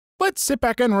Let's sit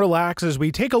back and relax as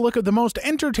we take a look at the most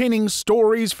entertaining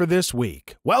stories for this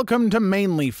week. Welcome to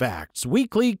Mainly Facts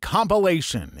Weekly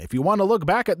Compilation. If you want to look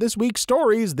back at this week's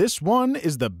stories, this one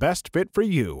is the best fit for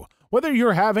you. Whether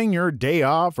you're having your day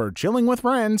off or chilling with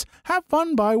friends, have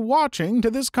fun by watching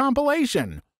to this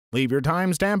compilation. Leave your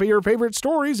timestamp of your favorite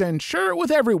stories and share it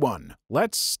with everyone.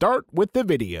 Let's start with the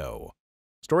video.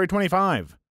 Story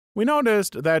 25. We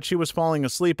noticed that she was falling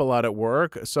asleep a lot at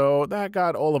work, so that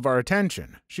got all of our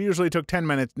attention. She usually took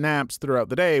 10-minute naps throughout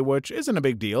the day, which isn't a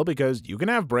big deal because you can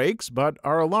have breaks, but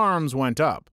our alarms went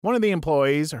up. One of the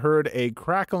employees heard a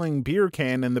crackling beer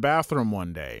can in the bathroom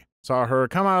one day. Saw her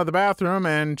come out of the bathroom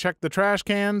and check the trash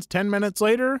cans. 10 minutes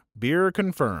later, beer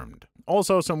confirmed.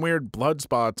 Also some weird blood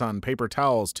spots on paper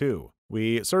towels too.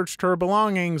 We searched her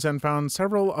belongings and found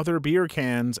several other beer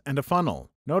cans and a funnel.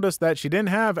 Noticed that she didn't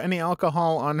have any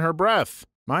alcohol on her breath.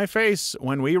 My face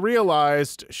when we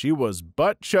realized she was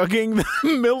butt-chugging the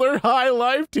Miller High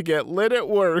Life to get lit at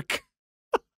work.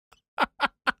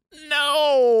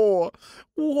 No!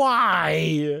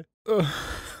 Why?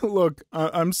 Look,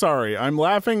 I'm sorry. I'm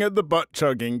laughing at the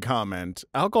butt-chugging comment.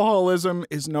 Alcoholism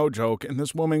is no joke, and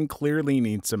this woman clearly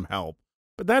needs some help.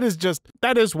 But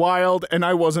that is wild, and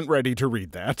I wasn't ready to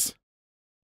read that.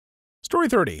 Story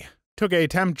 30. Took a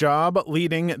temp job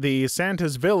leading the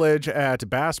Santa's Village at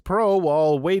Bass Pro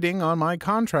while waiting on my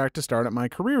contract to start at my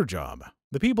career job.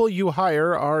 The people you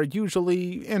hire are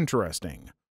usually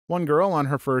interesting. One girl on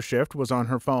her first shift was on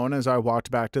her phone as I walked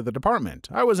back to the department.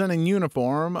 I wasn't in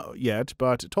uniform yet,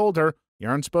 but told her, "You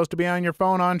aren't supposed to be on your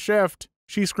phone on shift."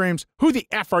 She screams, "Who the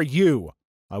F are you?"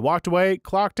 I walked away,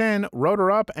 clocked in, wrote her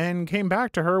up, and came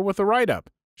back to her with a write-up.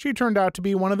 She turned out to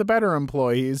be one of the better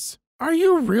employees. Are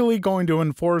you really going to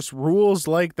enforce rules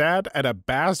like that at a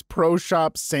Bass Pro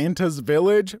Shop Santa's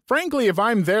Village? Frankly, if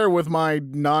I'm there with my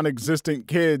non-existent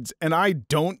kids and I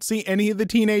don't see any of the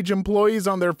teenage employees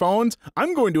on their phones,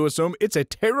 I'm going to assume it's a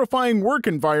terrifying work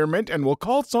environment and will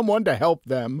call someone to help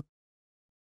them.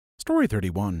 Story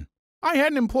 31. I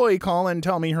had an employee call and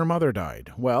tell me her mother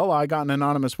died. Well, I got an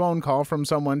anonymous phone call from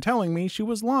someone telling me she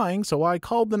was lying, so I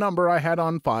called the number I had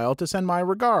on file to send my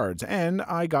regards, and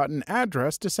I got an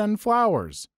address to send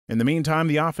flowers. In the meantime,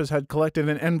 the office had collected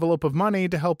an envelope of money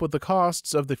to help with the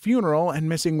costs of the funeral and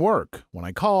missing work. When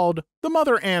I called, the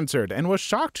mother answered and was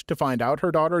shocked to find out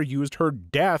her daughter used her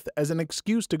death as an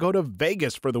excuse to go to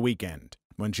Vegas for the weekend.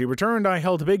 When she returned, I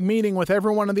held a big meeting with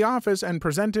everyone in the office and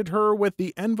presented her with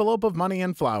the envelope of money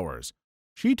and flowers.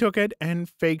 She took it and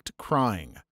faked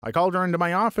crying. I called her into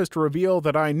my office to reveal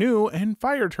that I knew and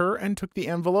fired her and took the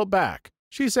envelope back.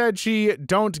 She said she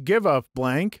don't give a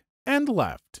blank and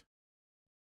left.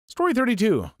 Story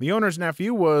 32. The owner's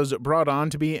nephew was brought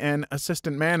on to be an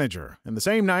assistant manager, and the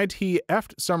same night he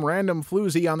effed some random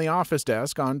floozy on the office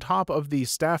desk on top of the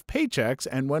staff paychecks,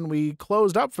 and when we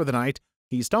closed up for the night,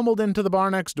 he stumbled into the bar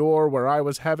next door where I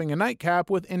was having a nightcap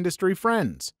with industry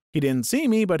friends. He didn't see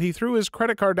me, but he threw his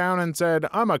credit card down and said,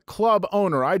 "I'm a club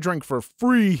owner. I drink for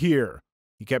free here."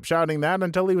 He kept shouting that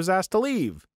until he was asked to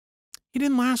leave. He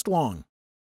didn't last long.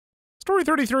 Story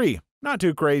 33. Not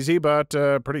too crazy, but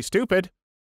pretty stupid.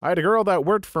 I had a girl that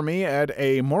worked for me at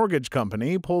a mortgage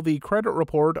company pull the credit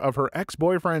report of her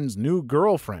ex-boyfriend's new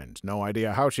girlfriend. No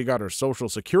idea how she got her social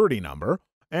security number.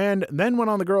 And then went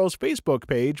on the girl's Facebook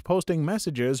page posting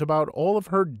messages about all of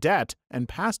her debt and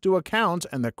past due accounts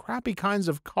and the crappy kinds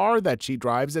of car that she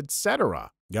drives,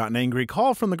 etc. Got an angry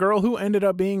call from the girl who ended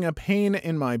up being a pain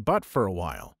in my butt for a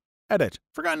while. Edit.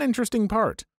 Forgot an interesting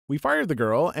part. We fired the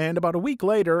girl, and about a week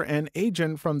later, an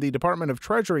agent from the Department of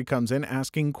Treasury comes in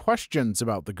asking questions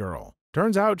about the girl.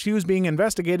 Turns out she was being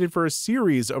investigated for a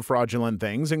series of fraudulent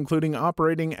things, including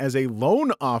operating as a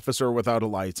loan officer without a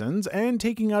license and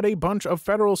taking out a bunch of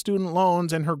federal student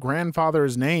loans in her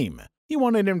grandfather's name. He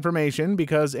wanted information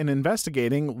because in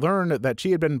investigating, learned that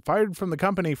she had been fired from the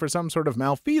company for some sort of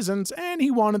malfeasance, and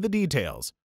he wanted the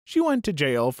details. She went to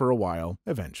jail for a while,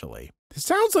 eventually. It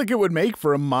sounds like it would make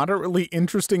for a moderately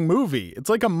interesting movie. It's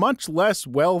like a much less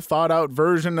well-thought-out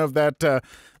version of that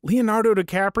Leonardo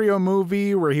DiCaprio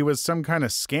movie where he was some kind of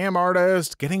scam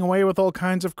artist getting away with all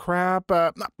kinds of crap.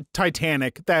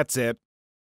 Titanic, that's it.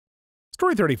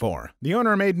 Story 34. The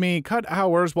owner made me cut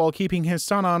hours while keeping his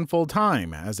son on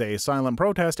full-time. As a silent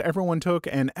protest, everyone took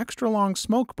an extra-long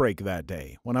smoke break that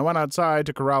day. When I went outside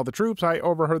to corral the troops, I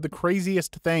overheard the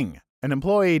craziest thing. An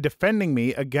employee defending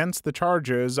me against the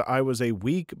charges I was a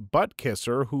weak butt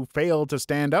kisser who failed to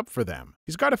stand up for them.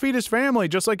 He's got to feed his family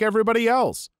just like everybody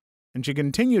else. And she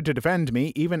continued to defend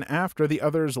me even after the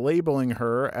others labeling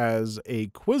her as a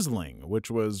quisling,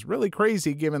 which was really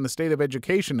crazy given the state of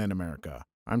education in America.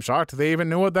 I'm shocked they even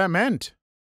knew what that meant.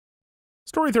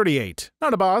 Story 38.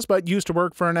 Not a boss, but used to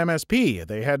work for an MSP.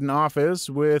 They had an office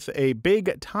with a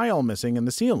big tile missing in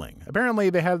the ceiling. Apparently,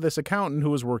 they had this accountant who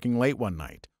was working late one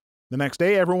night. The next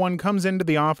day, everyone comes into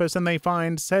the office and they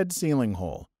find said ceiling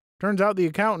hole. Turns out the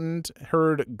accountant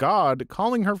heard God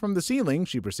calling her from the ceiling.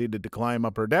 She proceeded to climb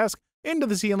up her desk into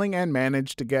the ceiling and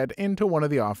managed to get into one of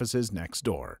the offices next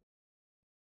door.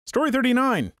 Story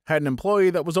 39. Had an employee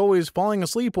that was always falling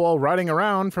asleep while riding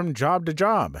around from job to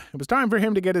job. It was time for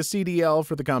him to get his CDL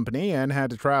for the company and had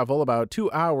to travel about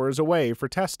 2 hours away for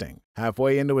testing.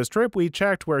 Halfway into his trip, we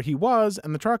checked where he was,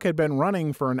 and the truck had been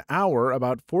running for an hour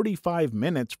about 45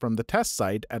 minutes from the test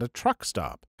site at a truck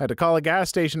stop. Had to call a gas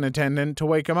station attendant to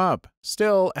wake him up.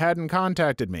 Still hadn't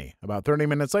contacted me. About 30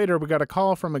 minutes later, we got a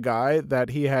call from a guy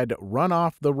that he had run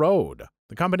off the road.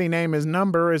 The company name and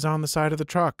number is on the side of the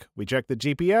truck. We checked the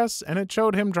GPS, and it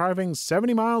showed him driving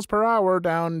 70 miles per hour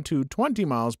down to 20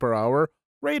 miles per hour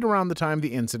right around the time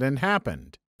the incident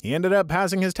happened. He ended up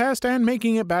passing his test and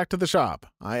making it back to the shop.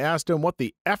 I asked him what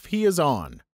the F he is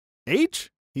on.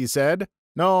 H? He said.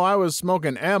 No, I was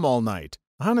smoking M all night.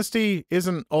 Honesty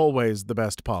isn't always the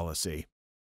best policy.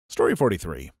 Story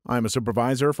 43. I'm a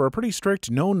supervisor for a pretty strict,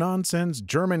 no-nonsense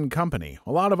German company.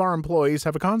 A lot of our employees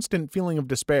have a constant feeling of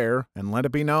despair, and let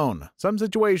it be known. Some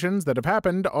situations that have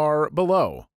happened are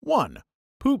below. 1.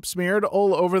 Poop smeared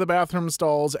all over the bathroom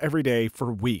stalls every day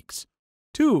for weeks.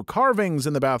 2. Carvings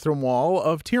in the bathroom wall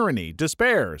of tyranny,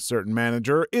 despair, certain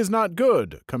manager is not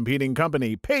good, competing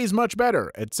company pays much better,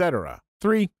 etc.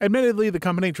 3. Admittedly, the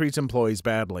company treats employees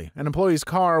badly. An employee's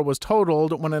car was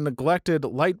totaled when a neglected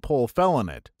light pole fell on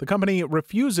it. The company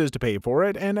refuses to pay for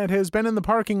it, and it has been in the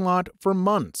parking lot for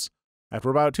months.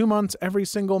 After about 2 months, every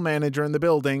single manager in the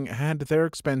building had their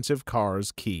expensive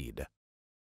cars keyed.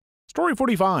 Story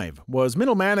 45 was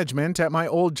middle management at my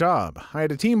old job. I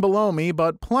had a team below me,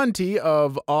 but plenty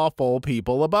of awful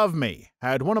people above me.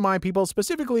 Had one of my people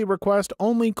specifically request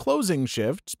only closing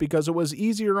shifts because it was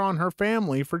easier on her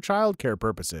family for childcare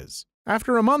purposes.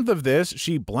 After a month of this,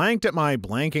 she blanked at my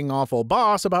blanking awful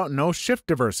boss about no shift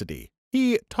diversity.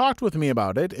 He talked with me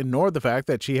about it, ignored the fact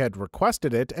that she had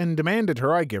requested it, and demanded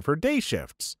I give her day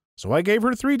shifts. So I gave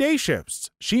her 3 day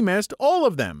shifts. She missed all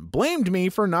of them, blamed me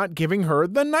for not giving her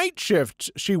the night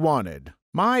shifts she wanted.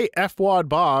 My F-wad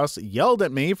boss yelled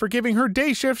at me for giving her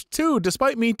day shifts too,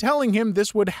 despite me telling him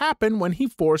this would happen when he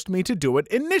forced me to do it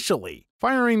initially.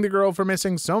 Firing the girl for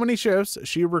missing so many shifts,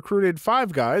 she recruited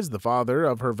 5 guys, the father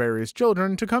of her various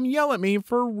children, to come yell at me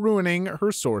for ruining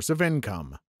her source of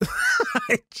income.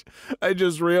 I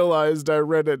just realized I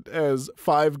read it as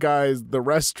 5 Guys, the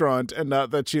restaurant, and not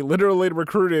that she literally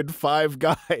recruited 5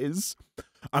 guys.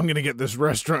 I'm gonna get this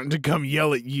restaurant to come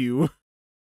yell at you.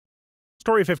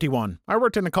 Story 51. I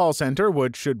worked in a call center,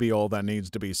 which should be all that needs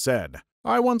to be said.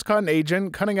 I once caught an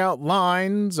agent cutting out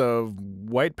lines of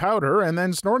white powder and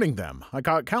then snorting them. I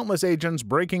caught countless agents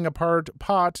breaking apart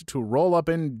pot to roll up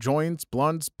in joints,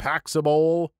 blunts, packs a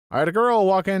bowl. I had a girl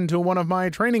walk into one of my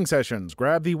training sessions,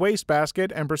 grab the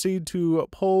wastebasket, and proceed to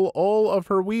pull all of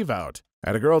her weave out. I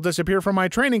had a girl disappear from my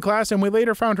training class, and we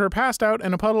later found her passed out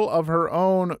in a puddle of her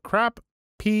own crap,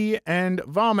 pee, and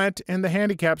vomit in the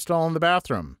handicap stall in the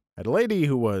bathroom. I had a lady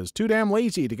who was too damn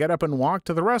lazy to get up and walk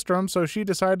to the restroom, so she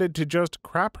decided to just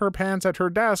crap her pants at her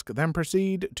desk, then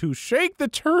proceed to shake the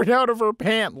turd out of her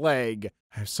pant leg.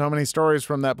 I have so many stories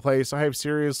from that place, I have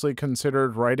seriously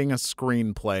considered writing a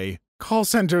screenplay. Call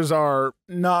centers are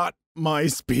not my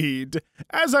speed,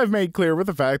 as I've made clear with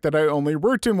the fact that I only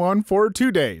worked in one for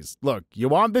 2 days. Look, you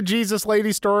want the Jesus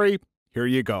lady story? Here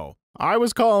you go. I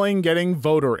was calling getting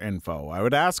voter info. I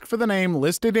would ask for the name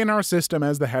listed in our system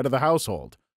as the head of the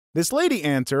household. This lady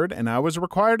answered, and I was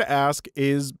required to ask,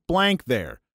 is blank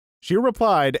there? She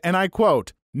replied, and I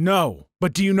quote, "No,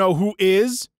 but do you know who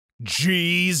is?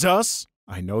 Jesus."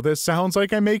 I know this sounds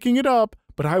like I'm making it up,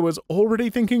 but I was already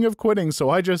thinking of quitting, so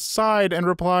I just sighed and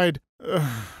replied,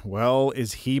 well,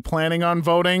 is he planning on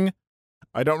voting?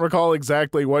 I don't recall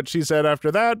exactly what she said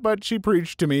after that, but she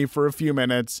preached to me for a few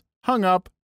minutes, hung up,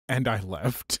 and I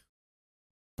left.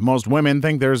 Most women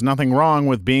think there's nothing wrong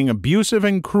with being abusive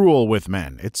and cruel with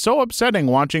men. It's so upsetting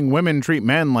watching women treat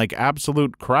men like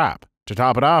absolute crap. To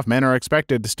top it off, men are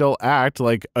expected to still act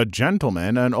like a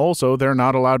gentleman, and also they're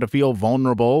not allowed to feel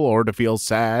vulnerable or to feel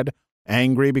sad,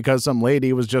 angry because some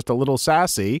lady was just a little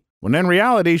sassy, when in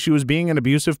reality she was being an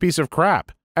abusive piece of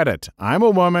crap. Edit. I'm a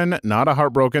woman, not a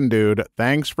heartbroken dude.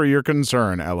 Thanks for your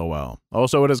concern, LOL.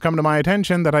 Also, it has come to my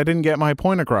attention that I didn't get my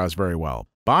point across very well.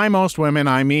 By most women,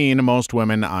 I mean most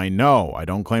women I know. I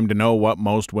don't claim to know what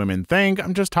most women think.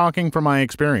 I'm just talking from my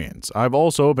experience. I've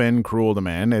also been cruel to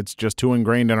men. It's just too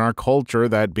ingrained in our culture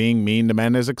that being mean to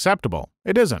men is acceptable.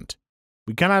 It isn't.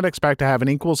 We cannot expect to have an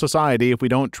equal society if we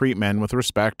don't treat men with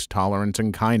respect, tolerance,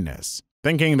 and kindness.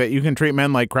 Thinking that you can treat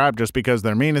men like crap just because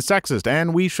they're mean is sexist,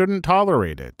 and we shouldn't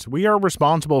tolerate it. We are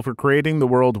responsible for creating the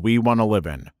world we want to live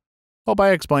in. Hope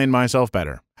I explained myself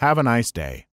better. Have a nice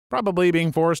day. Probably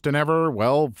being forced to never,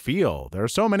 feel. There are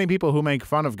so many people who make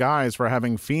fun of guys for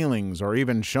having feelings or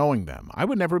even showing them. I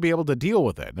would never be able to deal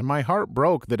with it, and my heart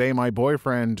broke the day my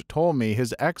boyfriend told me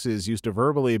his exes used to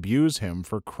verbally abuse him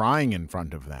for crying in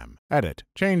front of them. Edit.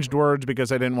 Changed words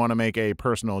because I didn't want to make a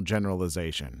personal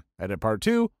generalization. Edit part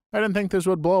 2. I didn't think this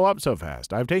would blow up so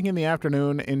fast. I've taken the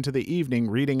afternoon into the evening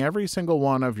reading every single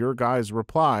one of your guys'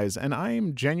 replies, and I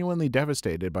am genuinely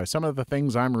devastated by some of the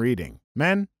things I'm reading.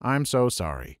 Men, I'm so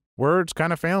sorry. Words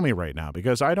kind of fail me right now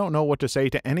because I don't know what to say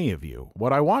to any of you.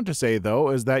 What I want to say, though,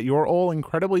 is that you're all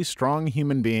incredibly strong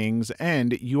human beings,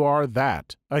 and you are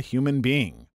that, a human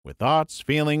being. With thoughts,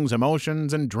 feelings,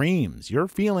 emotions, and dreams. Your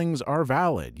feelings are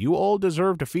valid. You all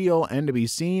deserve to feel and to be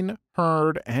seen,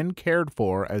 heard, and cared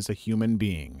for as a human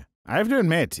being. I have to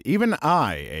admit, even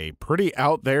I, a pretty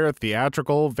out there,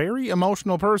 theatrical, very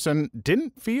emotional person,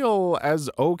 didn't feel as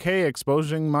okay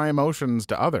exposing my emotions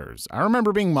to others. I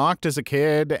remember being mocked as a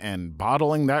kid and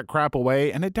bottling that crap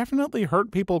away, and it definitely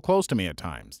hurt people close to me at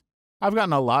times. I've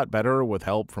gotten a lot better with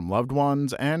help from loved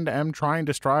ones and am trying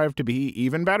to strive to be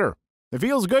even better. It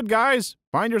feels good, guys.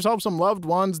 Find yourself some loved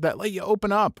ones that let you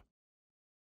open up.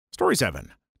 Story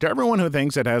 7. To everyone who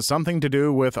thinks it has something to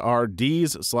do with our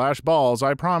Ds/balls,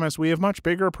 I promise we have much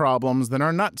bigger problems than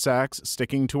our nutsacks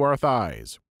sticking to our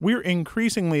thighs. We're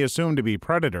increasingly assumed to be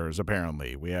predators,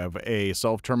 apparently. We have a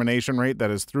self-termination rate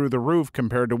that is through the roof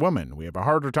compared to women. We have a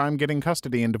harder time getting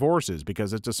custody in divorces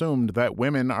because it's assumed that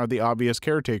women are the obvious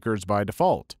caretakers by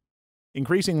default.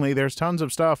 Increasingly, there's tons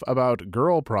of stuff about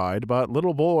girl pride, but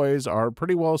little boys are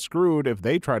pretty well screwed if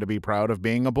they try to be proud of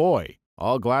being a boy.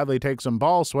 I'll gladly take some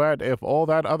ball sweat if all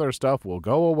that other stuff will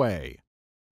go away.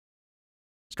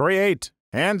 Story 8.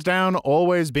 Hands down,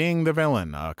 always being the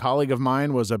villain. A colleague of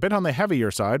mine was a bit on the heavier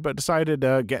side, but decided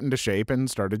to get into shape and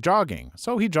started jogging.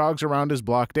 So he jogs around his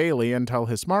block daily until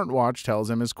his smartwatch tells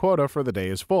him his quota for the day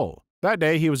is full. That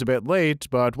day he was a bit late,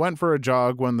 but went for a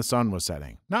jog when the sun was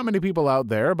setting. Not many people out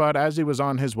there, but as he was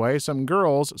on his way, some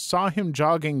girls saw him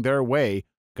jogging their way,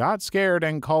 got scared,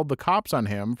 and called the cops on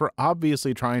him for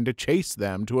obviously trying to chase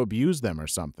them to abuse them or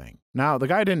something. Now, the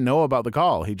guy didn't know about the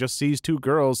call. He just sees two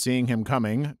girls seeing him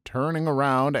coming, turning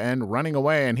around and running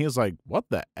away, and he's like, "What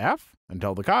the F?"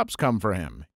 Until the cops come for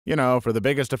him. You know, for the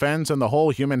biggest offense in the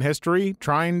whole human history,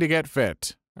 trying to get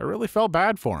fit. I really felt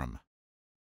bad for him.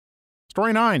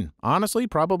 Story 9. Honestly,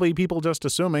 probably people just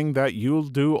assuming that you'll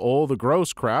do all the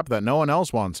gross crap that no one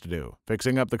else wants to do.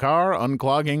 Fixing up the car,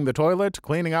 unclogging the toilet,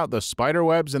 cleaning out the spider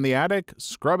webs in the attic,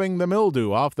 scrubbing the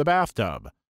mildew off the bathtub.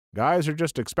 Guys are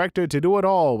just expected to do it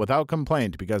all without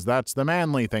complaint because that's the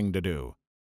manly thing to do.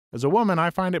 As a woman,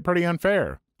 I find it pretty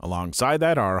unfair. Alongside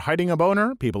that are hiding a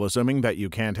boner, people assuming that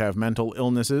you can't have mental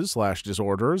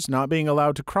illnesses/disorders, not being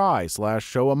allowed to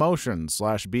cry/show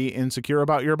emotions/be insecure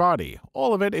about your body.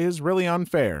 All of it is really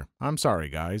unfair. I'm sorry,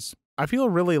 guys. I feel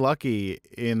really lucky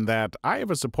in that I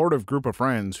have a supportive group of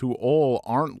friends who all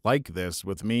aren't like this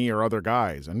with me or other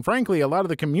guys. And frankly, a lot of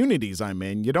the communities I'm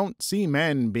in, you don't see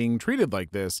men being treated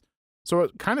like this. So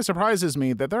it kind of surprises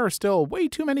me that there are still way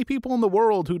too many people in the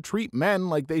world who treat men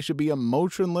like they should be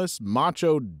emotionless,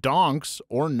 macho donks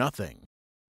or nothing.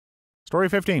 Story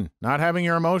 15. Not having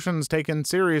your emotions taken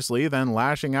seriously, then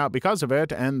lashing out because of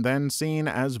it, and then seen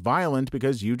as violent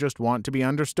because you just want to be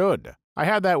understood. I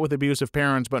had that with abusive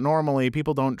parents, but normally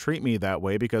people don't treat me that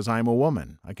way because I'm a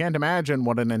woman. I can't imagine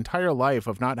what an entire life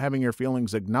of not having your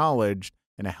feelings acknowledged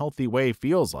in a healthy way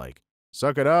feels like.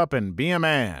 Suck it up and be a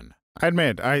man. I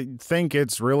admit, I think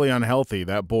it's really unhealthy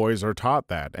that boys are taught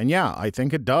that. And yeah, I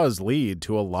think it does lead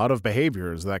to a lot of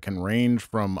behaviors that can range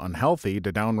from unhealthy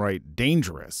to downright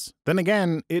dangerous. Then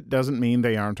again, it doesn't mean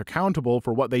they aren't accountable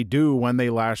for what they do when they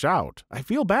lash out. I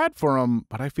feel bad for them,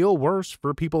 but I feel worse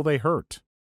for people they hurt.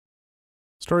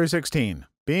 Story 16.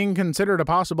 Being considered a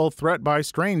possible threat by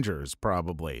strangers,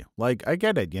 probably. Like, I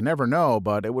get it, you never know,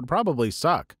 but it would probably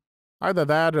suck. Either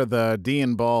that or the D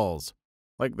in balls.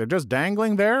 Like, they're just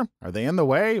dangling there? Are they in the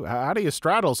way? How do you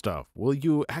straddle stuff? Will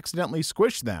you accidentally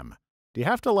squish them? Do you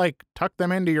have to, like, tuck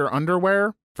them into your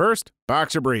underwear? First,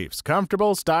 boxer briefs.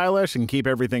 Comfortable, stylish, and keep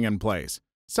everything in place.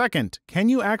 Second, can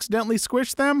you accidentally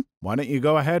squish them? Why don't you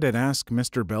go ahead and ask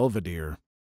Mr. Belvedere?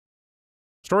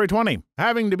 Story 20.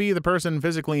 Having to be the person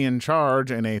physically in charge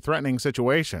in a threatening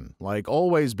situation, like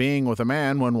always being with a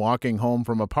man when walking home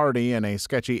from a party in a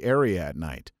sketchy area at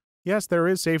night. Yes, there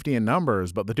is safety in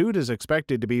numbers, but the dude is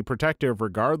expected to be protective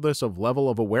regardless of level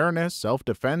of awareness,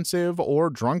 self-defensive, or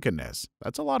drunkenness.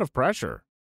 That's a lot of pressure.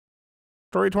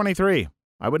 Story 23.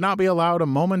 I would not be allowed a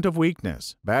moment of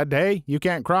weakness. Bad day? You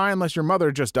can't cry unless your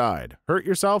mother just died. Hurt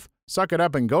yourself? Suck it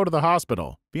up and go to the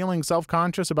hospital. Feeling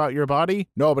self-conscious about your body?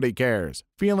 Nobody cares.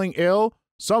 Feeling ill?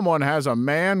 Someone has a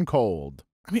man cold.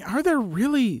 I mean, are there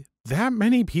really that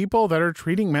many people that are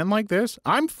treating men like this?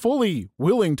 I'm fully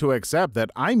willing to accept that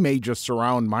I may just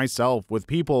surround myself with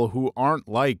people who aren't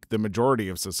like the majority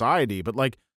of society, but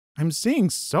I'm seeing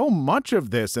so much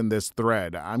of this in this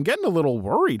thread. I'm getting a little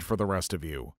worried for the rest of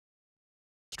you.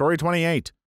 Story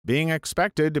 28. Being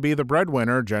expected to be the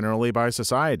breadwinner generally by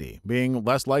society, being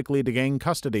less likely to gain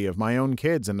custody of my own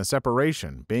kids in a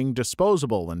separation, being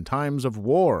disposable in times of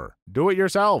war, do it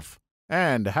yourself,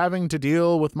 and having to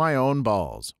deal with my own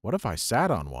balls. What if I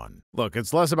sat on one? Look,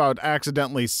 it's less about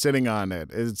accidentally sitting on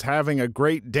it. It's having a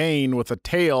Great Dane with a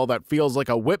tail that feels like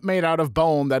a whip made out of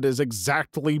bone that is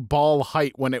exactly ball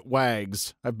height when it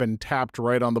wags. I've been tapped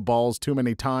right on the balls too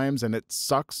many times, and it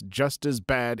sucks just as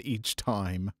bad each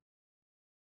time.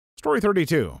 Story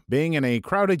 32. Being in a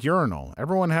crowded urinal.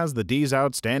 Everyone has the D's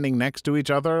out standing next to each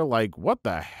other. Like, what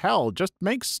the hell? Just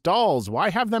make stalls. Why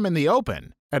have them in the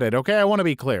open? Edit. Okay, I want to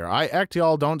be clear. I act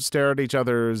y'all don't stare at each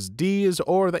other's D's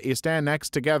or that you stand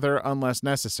next together unless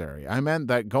necessary. I meant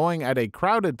that going at a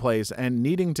crowded place and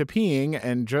needing to peeing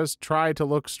and just try to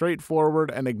look straight forward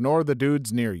and ignore the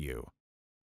dudes near you.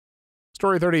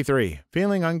 Story 33.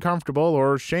 Feeling uncomfortable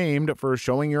or shamed for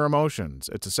showing your emotions.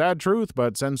 It's a sad truth,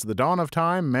 but since the dawn of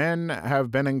time, men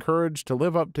have been encouraged to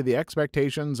live up to the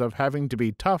expectations of having to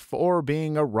be tough or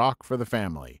being a rock for the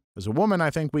family. As a woman,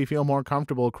 I think we feel more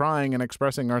comfortable crying and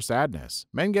expressing our sadness.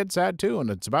 Men get sad too, and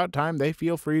it's about time they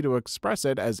feel free to express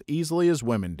it as easily as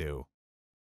women do.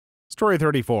 Story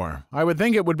 34. I would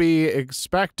think it would be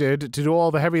expected to do all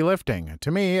the heavy lifting.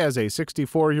 To me, as a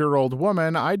 64-year-old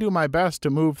woman, I do my best to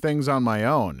move things on my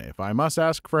own. If I must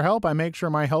ask for help, I make sure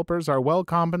my helpers are well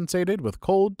compensated with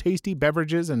cold, tasty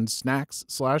beverages and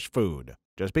snacks/food.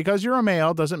 Just because you're a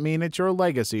male doesn't mean it's your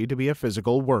legacy to be a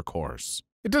physical workhorse.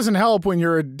 It doesn't help when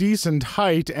you're a decent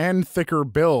height and thicker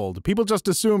build. People just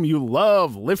assume you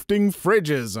love lifting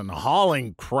fridges and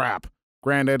hauling crap.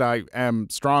 Granted, I am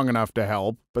strong enough to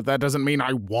help, but that doesn't mean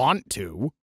I want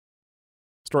to.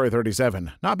 Story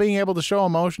 37. Not being able to show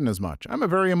emotion as much. I'm a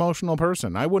very emotional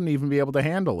person. I wouldn't even be able to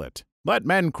handle it. Let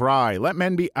men cry. Let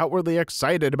men be outwardly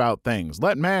excited about things.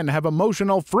 Let men have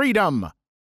emotional freedom.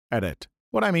 Edit.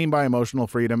 What I mean by emotional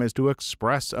freedom is to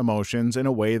express emotions in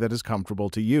a way that is comfortable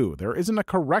to you. There isn't a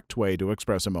correct way to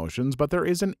express emotions, but there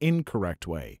is an incorrect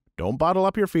way. Don't bottle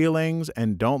up your feelings,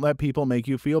 and don't let people make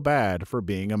you feel bad for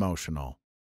being emotional.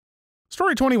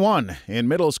 Story 21. In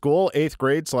middle school, 8th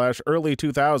grade/early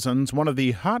 2000s, one of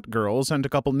the hot girls sent a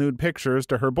couple nude pictures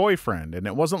to her boyfriend, and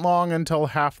it wasn't long until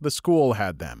half the school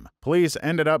had them. Police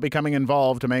ended up becoming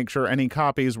involved to make sure any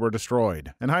copies were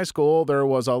destroyed. In high school, there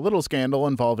was a little scandal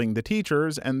involving the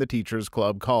teachers and the teachers'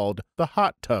 club called the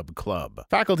Hot Tub Club.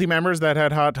 Faculty members that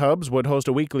had hot tubs would host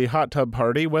a weekly hot tub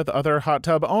party with other hot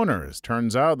tub owners.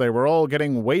 Turns out they were all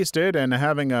getting wasted and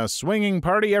having a swinging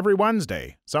party every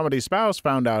Wednesday. Somebody's spouse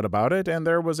found out about it, and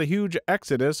there was a huge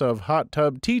exodus of hot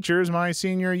tub teachers my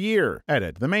senior year.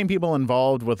 Edit. The main people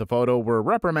involved with the photo were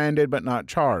reprimanded but not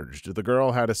charged. The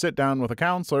girl had to sit down with a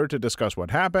counselor to discuss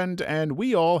what happened, and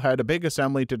we all had a big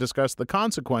assembly to discuss the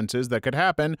consequences that could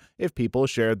happen if people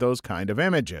shared those kind of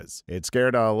images. It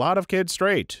scared a lot of kids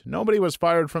straight. Nobody was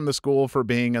fired from the school for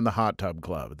being in the hot tub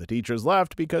club. The teachers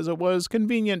left because it was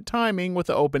convenient timing with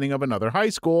the opening of another high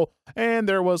school, and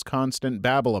there was constant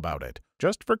babble about it.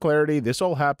 Just for clarity, this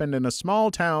all happened in a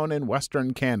small town in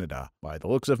Western Canada. By the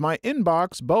looks of my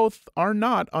inbox, both are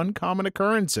not uncommon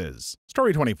occurrences.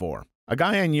 Story 24. A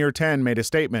guy in year 10 made a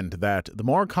statement that the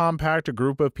more compact a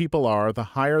group of people are, the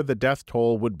higher the death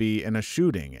toll would be in a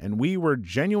shooting, and we were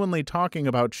genuinely talking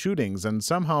about shootings, and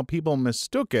somehow people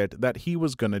mistook it that he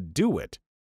was gonna do it.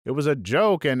 It was a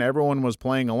joke and everyone was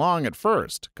playing along at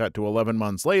first. Cut to 11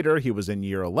 months later, he was in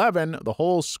year 11, the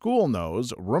whole school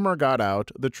knows, rumor got out,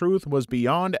 the truth was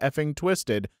beyond effing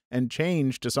twisted and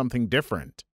changed to something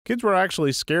different. Kids were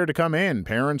actually scared to come in,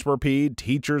 parents were peed,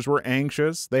 teachers were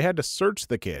anxious, they had to search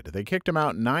the kid. They kicked him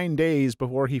out 9 days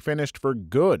before he finished for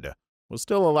good. Was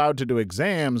still allowed to do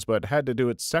exams, but had to do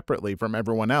it separately from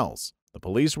everyone else. The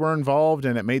police were involved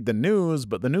and it made the news,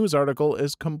 but the news article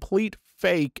is complete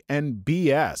fake and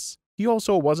BS. He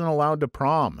also wasn't allowed to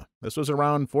prom. This was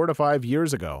around 4 to 5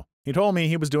 years ago. He told me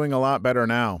he was doing a lot better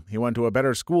now. He went to a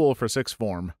better school for sixth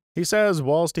form. He says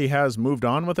whilst he has moved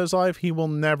on with his life, he will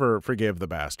never forgive the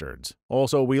bastards.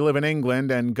 Also, we live in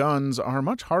England and guns are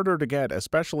much harder to get,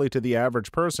 especially to the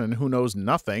average person who knows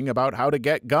nothing about how to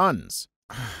get guns.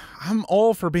 I'm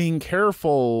all for being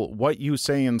careful what you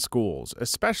say in schools,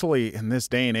 especially in this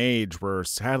day and age where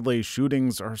sadly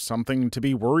shootings are something to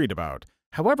be worried about.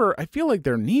 However, I feel like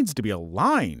there needs to be a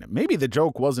line. Maybe the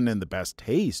joke wasn't in the best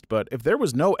taste, but if there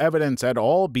was no evidence at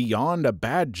all beyond a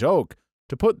bad joke,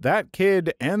 to put that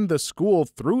kid and the school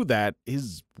through that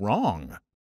is wrong.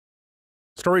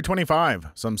 Story 25.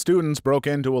 Some students broke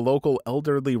into a local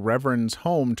elderly reverend's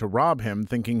home to rob him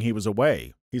thinking he was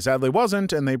away. He sadly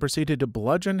wasn't, and they proceeded to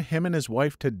bludgeon him and his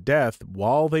wife to death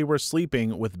while they were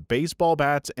sleeping with baseball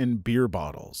bats and beer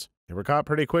bottles. They were caught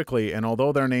pretty quickly, and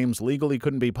although their names legally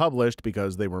couldn't be published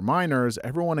because they were minors,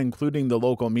 everyone including the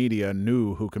local media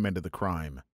knew who committed the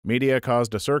crime. Media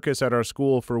caused a circus at our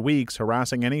school for weeks,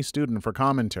 harassing any student for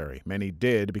commentary. Many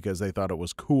did because they thought it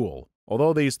was cool.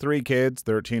 Although these three kids,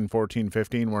 13, 14,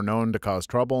 15, were known to cause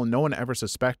trouble, no one ever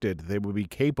suspected they would be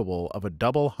capable of a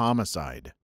double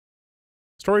homicide.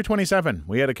 Story 27.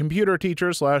 We had a computer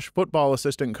teacher / football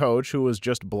assistant coach who was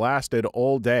just blasted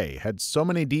all day, had so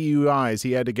many DUIs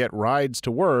he had to get rides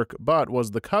to work, but was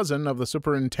the cousin of the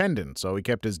superintendent, so he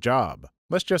kept his job.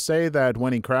 Let's just say that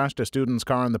when he crashed a student's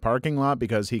car in the parking lot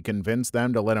because he convinced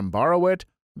them to let him borrow it,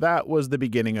 that was the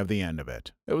beginning of the end of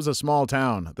it. It was a small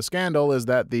town. The scandal is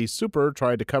that the super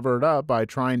tried to cover it up by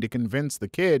trying to convince the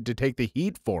kid to take the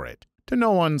heat for it. To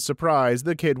no one's surprise,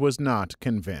 the kid was not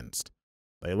convinced.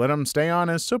 They let him stay on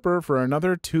as super for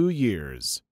another 2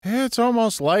 years. It's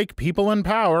almost like people in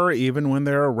power, even when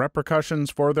there are repercussions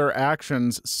for their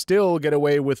actions, still get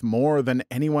away with more than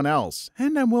anyone else.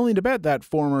 And I'm willing to bet that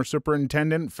former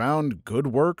superintendent found good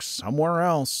work somewhere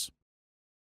else.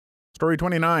 Story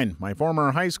 29. My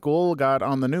former high school got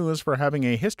on the news for having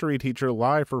a history teacher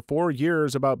lie for 4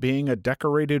 years about being a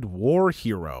decorated war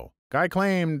hero. Guy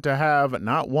claimed to have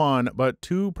not 1, but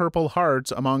 2 Purple Hearts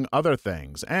among other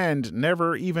things, and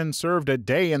never even served a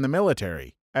day in the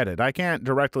military. Edit, I can't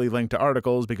directly link to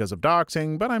articles because of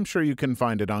doxing, but I'm sure you can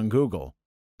find it on Google.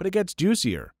 But it gets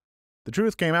juicier. The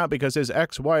truth came out because his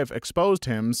ex-wife exposed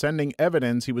him, sending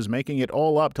evidence he was making it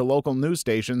all up to local news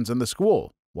stations and the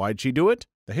school. Why'd she do it?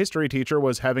 The history teacher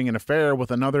was having an affair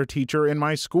with another teacher in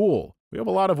my school. We have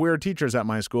a lot of weird teachers at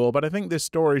my school, but I think this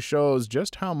story shows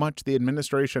just how much the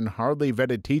administration hardly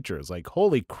vetted teachers. Like,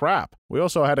 holy crap. We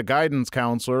also had a guidance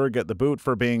counselor get the boot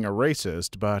for being a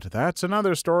racist, but that's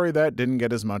another story that didn't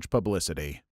get as much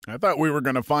publicity. I thought we were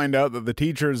going to find out that the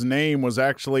teacher's name was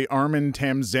actually Armin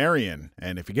Tamzarian,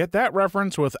 and if you get that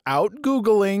reference without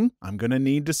Googling, I'm going to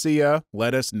need to see a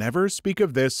 "let us never speak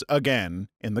of this again"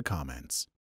 in the comments.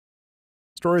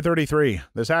 Story 33.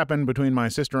 This happened between my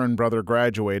sister and brother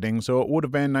graduating, so it would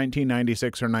have been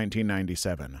 1996 or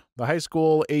 1997. The high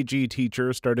school AG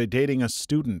teacher started dating a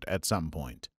student at some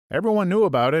point. Everyone knew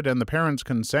about it and the parents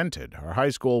consented. Our high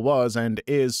school was and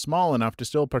is small enough to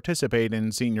still participate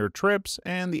in senior trips,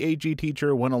 and the AG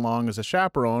teacher went along as a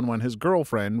chaperone when his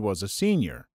girlfriend was a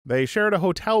senior. They shared a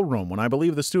hotel room when I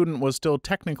believe the student was still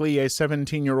technically a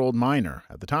 17-year-old minor.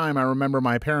 At the time, I remember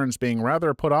my parents being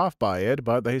rather put off by it,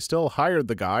 but they still hired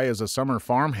the guy as a summer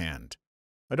farmhand.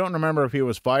 I don't remember if he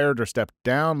was fired or stepped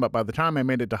down, but by the time I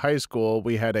made it to high school,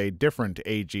 we had a different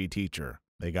AG teacher.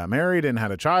 They got married and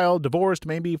had a child, divorced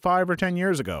maybe 5 or 10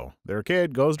 years ago. Their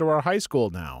kid goes to our high school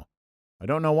now. I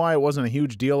don't know why it wasn't a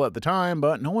huge deal at the time,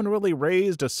 but no one really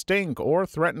raised a stink or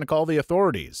threatened to call the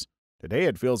authorities. Today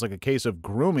it feels like a case of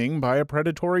grooming by a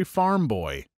predatory farm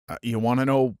boy. You want to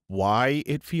know why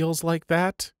it feels like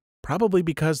that? Probably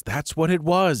because that's what it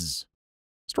was.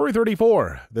 Story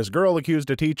 34. This girl accused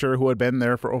a teacher who had been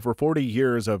there for over 40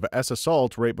 years of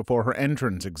assault right before her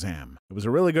entrance exam. It was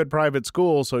a really good private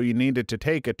school, so you needed to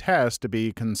take a test to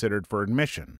be considered for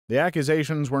admission. The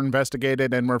accusations were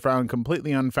investigated and were found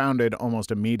completely unfounded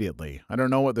almost immediately. I don't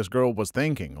know what this girl was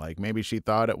thinking, like maybe she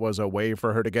thought it was a way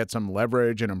for her to get some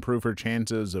leverage and improve her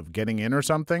chances of getting in or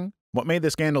something. What made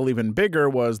the scandal even bigger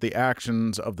was the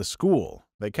actions of the school.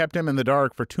 They kept him in the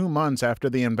dark for 2 months after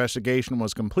the investigation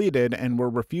was completed and were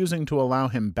refusing to allow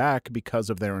him back because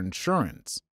of their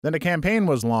insurance. Then a campaign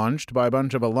was launched by a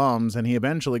bunch of alums, and he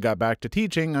eventually got back to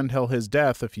teaching until his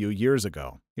death a few years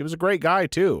ago. He was a great guy,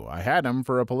 too. I had him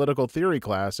for a political theory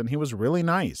class, and he was really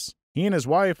nice. He and his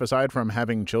wife, aside from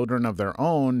having children of their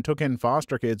own, took in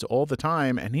foster kids all the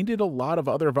time, and he did a lot of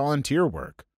other volunteer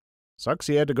work. Sucks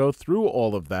he had to go through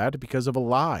all of that because of a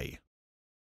lie.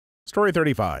 Story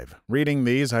 35. Reading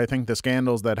these, I think the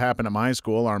scandals that happen at my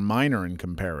school are minor in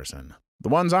comparison. The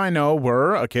ones I know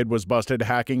were a kid was busted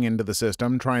hacking into the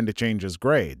system trying to change his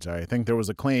grades. I think there was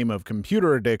a claim of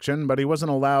computer addiction, but he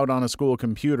wasn't allowed on a school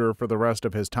computer for the rest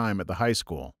of his time at the high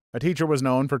school. A teacher was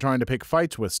known for trying to pick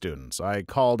fights with students. I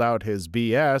called out his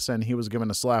BS and he was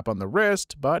given a slap on the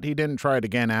wrist, but he didn't try it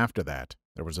again after that.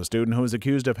 There was a student who was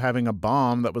accused of having a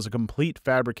bomb that was a complete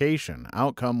fabrication.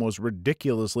 Outcome was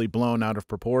ridiculously blown out of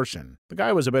proportion. The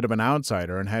guy was a bit of an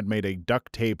outsider and had made a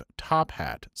duct tape top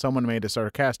hat. Someone made a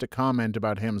sarcastic comment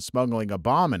about him smuggling a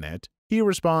bomb in it. He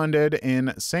responded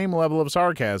in same level of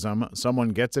sarcasm. Someone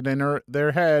gets it in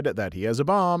their head that he has a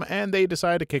bomb, and they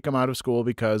decide to kick him out of school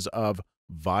because of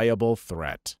viable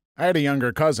threat. I had a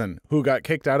younger cousin who got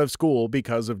kicked out of school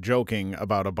because of joking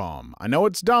about a bomb. I know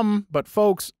it's dumb, but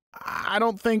folks, I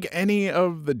don't think any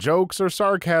of the jokes or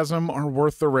sarcasm are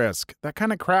worth the risk. That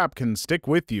kind of crap can stick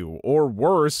with you, or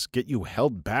worse, get you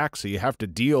held back so you have to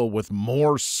deal with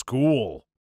more school.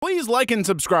 Please like and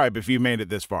subscribe if you've made it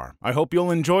this far. I hope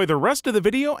you'll enjoy the rest of the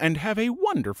video and have a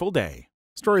wonderful day.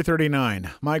 Story 39.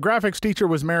 My graphics teacher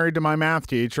was married to my math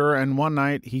teacher, and one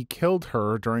night he killed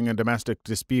her during a domestic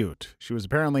dispute. She was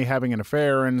apparently having an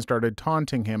affair and started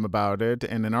taunting him about it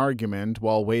in an argument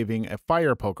while waving a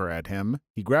fire poker at him.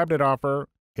 He grabbed it off her,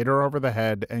 hit her over the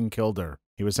head, and killed her.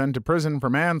 He was sent to prison for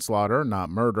manslaughter,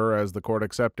 not murder, as the court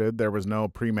accepted there was no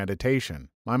premeditation.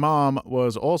 My mom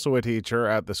was also a teacher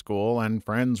at the school and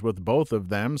friends with both of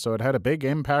them, so it had a big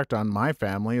impact on my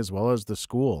family as well as the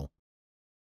school.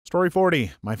 Story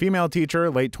 40. My female teacher,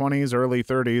 late 20s, early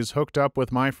 30s, hooked up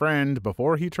with my friend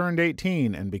before he turned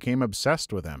 18 and became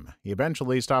obsessed with him. He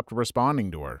eventually stopped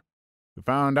responding to her. We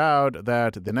found out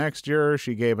that the next year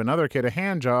she gave another kid a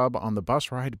hand job on the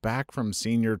bus ride back from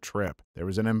senior trip. There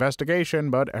was an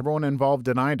investigation, but everyone involved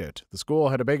denied it. The school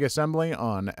had a big assembly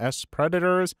on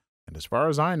S-predators, and as far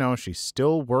as I know, she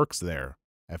still works there.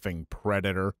 Effing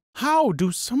predator. How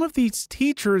do some of these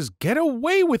teachers get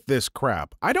away with this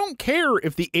crap? I don't care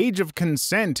if the age of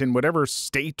consent in whatever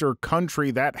state or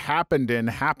country that happened in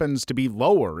happens to be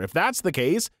lower. If that's the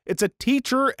case, it's a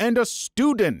teacher and a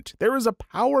student. There is a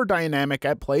power dynamic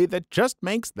at play that just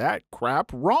makes that crap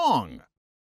wrong.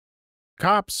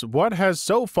 Cops, what has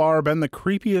so far been the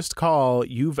creepiest call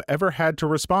you've ever had to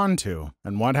respond to,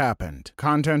 and what happened?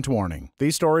 Content warning.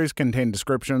 These stories contain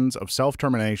descriptions of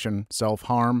self-termination,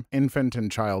 self-harm, infant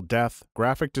and child death,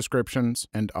 graphic descriptions,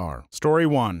 and are. Story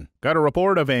 1. Got a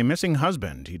report of a missing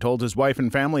husband. He told his wife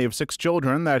and family of 6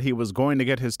 children that he was going to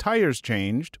get his tires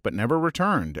changed, but never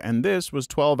returned, and this was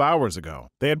 12 hours ago.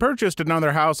 They had purchased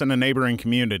another house in a neighboring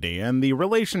community, and the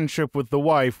relationship with the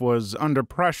wife was under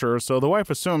pressure, so the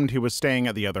wife assumed he was staying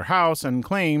at the other house and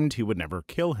claimed he would never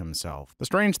kill himself. The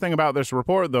strange thing about this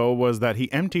report, though, was that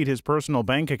he emptied his personal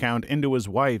bank account into his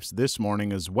wife's this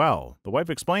morning as well. The wife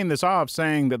explained this off,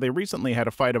 saying that they recently had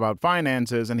a fight about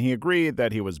finances, and he agreed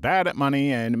that he was bad at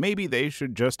money and maybe they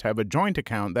should just have a joint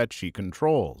account that she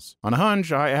controls. On a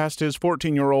hunch, I asked his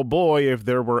 14-year-old boy if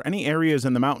there were any areas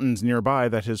in the mountains nearby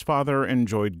that his father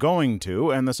enjoyed going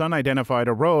to, and the son identified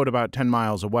a road about 10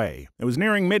 miles away. It was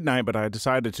nearing midnight, but I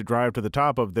decided to drive to the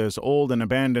top of this old and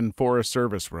abandoned Forest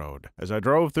Service road. As I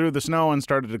drove through the snow and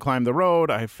started to climb the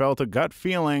road, I felt a gut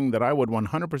feeling that I would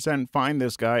 100% find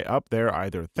this guy up there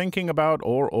either thinking about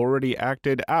or already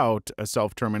acted out a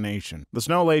self-termination. The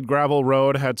snow-laid gravel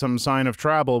road had some sign of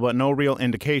travel, but no real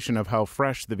indication of how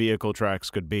fresh the vehicle tracks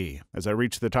could be. As I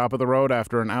reached the top of the road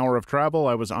after an hour of travel,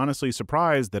 I was honestly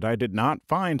surprised that I did not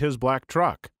find his black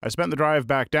truck. I spent the drive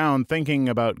back down thinking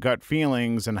about gut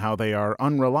feelings and how they are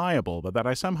unreliable, but that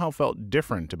I somehow felt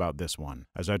different about this one.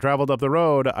 As I traveled up the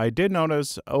road, I did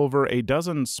notice over a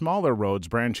dozen smaller roads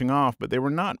branching off, but they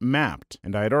were not mapped,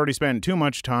 and I had already spent too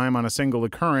much time on a single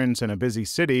occurrence in a busy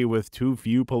city with too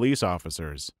few police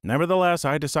officers. Nevertheless,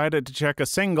 I decided to check a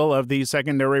single of these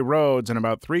secondary roads, and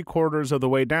about 3/4 of the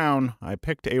way down, I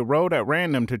picked a road at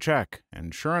random to check,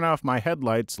 and sure enough, my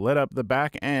headlights lit up the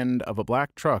back end of a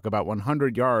black truck about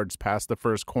 100 yards past the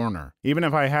first corner. Even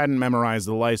if I hadn't memorized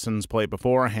the license plate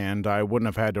beforehand, I wouldn't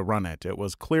have had to run it. It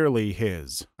was clearly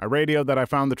his. I radioed that I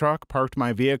found the truck, parked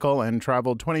my vehicle, and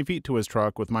traveled 20 feet to his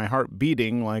truck with my heart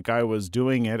beating like I was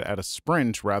doing it at a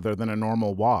sprint rather than a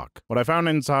normal walk. What I found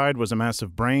inside was a mess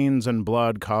of brains and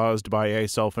blood caused by a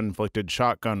self-inflicted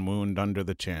shotgun wound under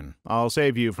the chin. I'll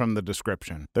save you from the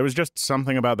description. There was just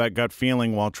something about that gut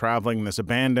feeling while traveling this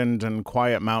abandoned and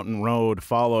quiet mountain road,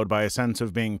 followed by a sense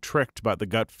of being tricked by the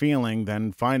gut feeling,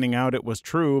 then finding out it was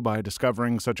true by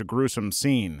discovering such a gruesome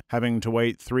scene, having to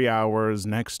wait 3 hours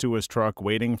next to his truck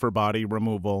waiting for body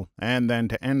removal, and then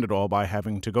to end it all by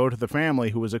having to go to the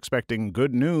family who was expecting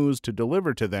good news to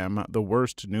deliver to them the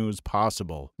worst news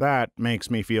possible. That makes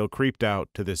me feel creeped out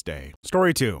to this day.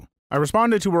 Story 2. I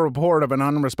responded to a report of an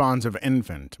unresponsive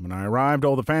infant. When I arrived,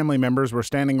 all the family members were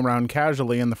standing around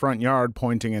casually in the front yard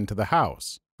pointing into the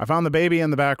house. I found the baby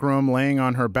in the back room laying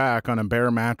on her back on a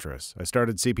bare mattress. I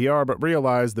started CPR but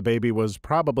realized the baby was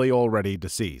probably already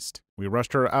deceased. We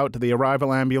rushed her out to the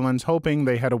arrival ambulance hoping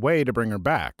they had a way to bring her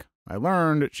back. I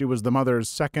learned she was the mother's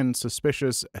second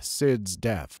suspicious SIDS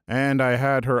death, and I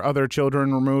had her other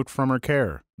children removed from her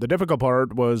care. The difficult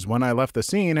part was when I left the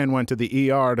scene and went to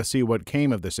the ER to see what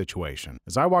came of the situation.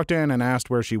 As I walked in and asked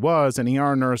where she was, an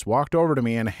ER nurse walked over to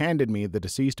me and handed me the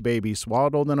deceased baby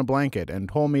swaddled in a blanket and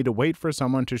told me to wait for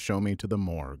someone to show me to the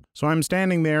morgue. So I'm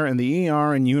standing there in the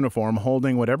ER in uniform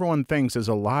holding what everyone thinks is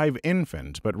a live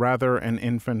infant, but rather an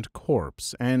infant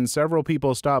corpse, and several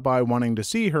people stop by wanting to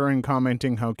see her and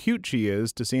commenting how cute she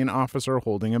is to see an officer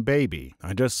holding a baby.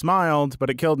 I just smiled,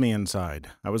 but it killed me inside.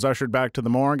 I was ushered back to the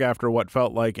morgue after what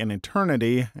felt like an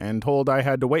eternity and told I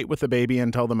had to wait with the baby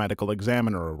until the medical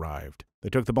examiner arrived. They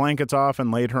took the blankets off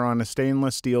and laid her on a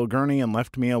stainless steel gurney and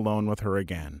left me alone with her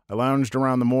again. I lounged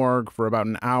around the morgue for about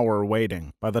an hour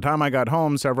waiting. By the time I got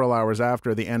home several hours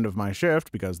after the end of my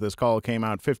shift, because this call came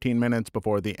out 15 minutes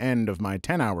before the end of my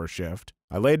 10-hour shift,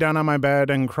 I laid down on my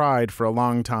bed and cried for a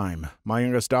long time. My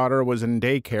youngest daughter was in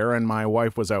daycare and my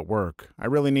wife was at work. I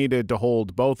really needed to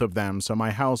hold both of them, so my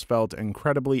house felt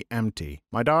incredibly empty.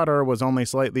 My daughter was only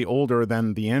slightly older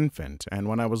than the infant, and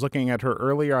when I was looking at her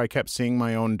earlier, I kept seeing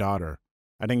my own daughter.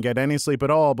 I didn't get any sleep at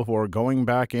all before going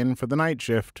back in for the night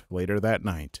shift later that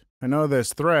night. I know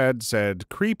this thread said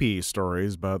creepy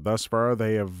stories, but thus far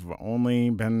they have only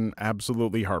been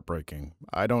absolutely heartbreaking.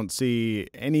 I don't see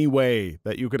any way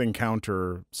that you could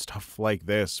encounter stuff like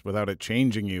this without it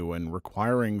changing you and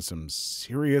requiring some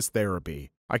serious therapy.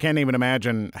 I can't even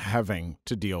imagine having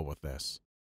to deal with this.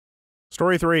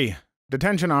 Story 3.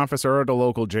 Detention officer at a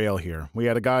local jail here. We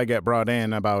had a guy get brought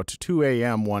in about 2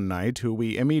 a.m. one night who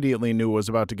we immediately knew was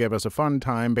about to give us a fun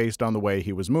time based on the way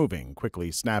he was moving,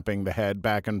 quickly snapping the head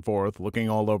back and forth, looking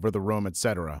all over the room,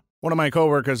 etc. One of my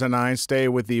coworkers and I stay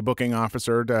with the booking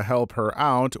officer to help her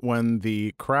out when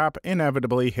the crap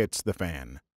inevitably hits the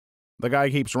fan. The guy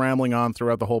keeps rambling on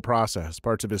throughout the whole process.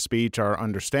 Parts of his speech are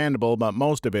understandable, but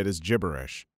most of it is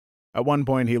gibberish. At one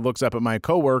point, he looks up at my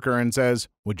coworker and says,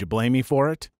 "Would you blame me for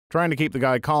it?" Trying to keep the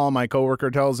guy calm, my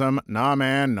coworker tells him, "Nah,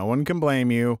 man, no one can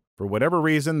blame you." For whatever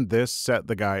reason, this set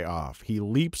the guy off. He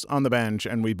leaps on the bench,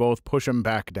 and we both push him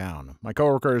back down. My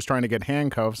coworker is trying to get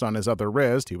handcuffs on his other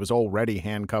wrist. He was already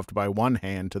handcuffed by one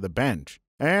hand to the bench.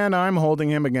 And I'm holding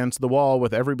him against the wall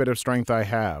with every bit of strength I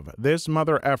have. This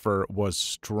mother effer was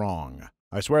strong.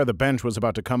 I swear the bench was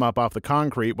about to come up off the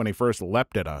concrete when he first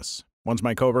leapt at us. Once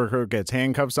my coworker gets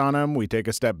handcuffs on him, we take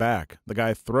a step back. The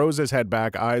guy throws his head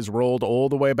back, eyes rolled all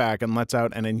the way back, and lets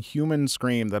out an inhuman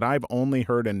scream that I've only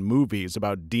heard in movies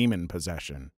about demon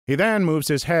possession. He then moves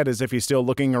his head as if he's still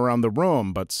looking around the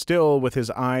room, but still with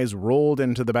his eyes rolled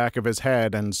into the back of his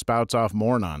head and spouts off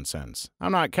more nonsense.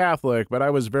 I'm not Catholic, but I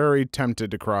was very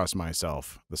tempted to cross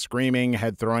myself. The screaming,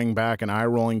 head throwing back, and eye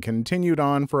rolling continued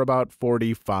on for about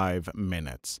 45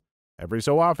 minutes. Every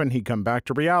so often, he'd come back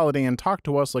to reality and talk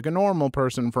to us like a normal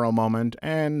person for a moment,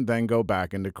 and then go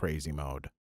back into crazy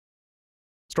mode.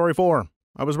 Story 4.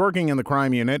 I was working in the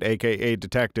crime unit, aka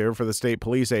detective, for the state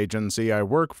police agency I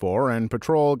work for, and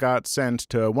patrol got sent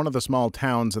to one of the small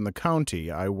towns in the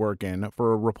county I work in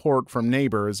for a report from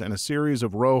neighbors in a series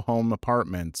of row-home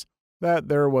apartments that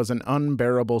there was an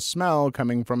unbearable smell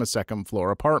coming from a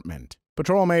second-floor apartment.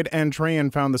 Patrol made entry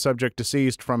and found the subject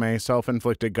deceased from a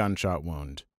self-inflicted gunshot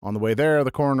wound. On the way there,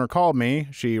 the coroner called me.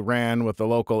 She ran with the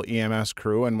local EMS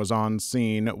crew and was on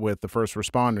scene with the first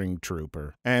responding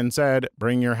trooper, and said,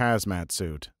 "Bring your hazmat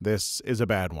suit. This is a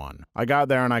bad one." I got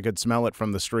there and I could smell it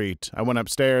from the street. I went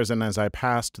upstairs, and as I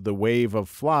passed the wave of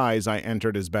flies, I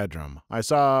entered his bedroom. I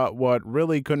saw what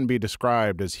really couldn't be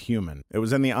described as human. It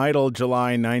was in the idle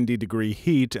July 90-degree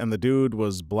heat, and the dude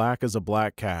was black as a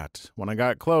black cat. When I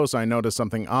got close, I noticed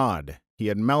something odd. He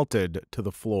had melted to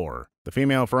the floor. The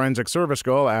female forensic service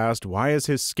girl asked, "Why is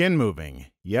his skin moving?"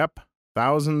 Yep,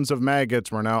 thousands of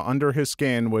maggots were now under his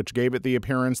skin, which gave it the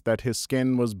appearance that his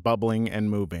skin was bubbling and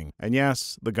moving. And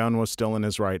yes, the gun was still in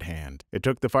his right hand. It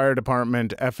took the fire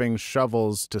department effing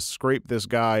shovels to scrape this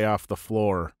guy off the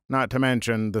floor. Not to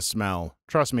mention the smell.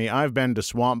 Trust me, I've been to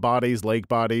swamp bodies, lake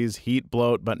bodies, heat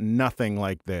bloat, but nothing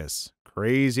like this.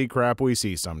 Crazy crap we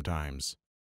see sometimes.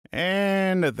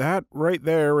 And that right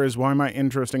there is why my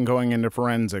interest in going into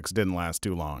forensics didn't last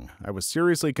too long. I was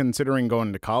seriously considering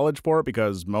going to college for it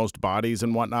because most bodies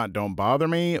and whatnot don't bother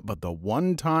me, but the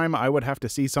one time I would have to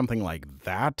see something like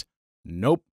that,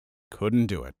 nope, couldn't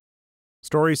do it.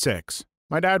 Story 6.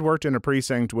 My dad worked in a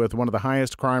precinct with one of the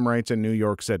highest crime rates in New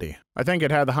York City. I think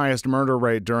it had the highest murder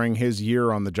rate during his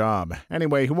year on the job.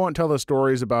 Anyway, he won't tell the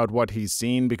stories about what he's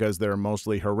seen because they're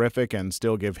mostly horrific and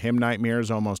still give him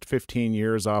nightmares almost 15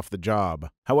 years off the job.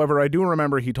 However, I do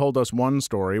remember he told us one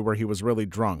story where he was really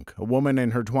drunk. A woman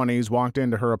in her 20s walked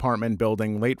into her apartment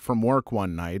building late from work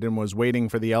one night and was waiting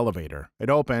for the elevator. It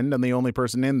opened, and the only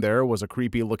person in there was a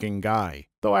creepy-looking guy.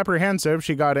 Though apprehensive,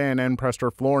 she got in and pressed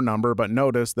her floor number but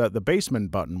noticed that the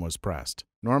basement button was pressed.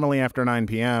 Normally after 9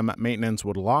 p.m., maintenance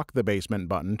would lock the basement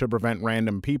button to prevent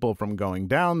random people from going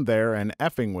down there and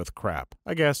effing with crap.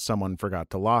 I guess someone forgot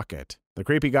to lock it. The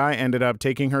creepy guy ended up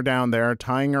taking her down there,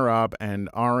 tying her up, and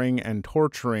arring and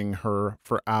torturing her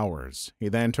for hours. He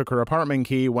then took her apartment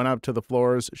key, went up to the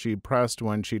floors she'd pressed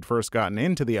when she'd first gotten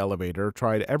into the elevator,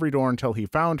 tried every door until he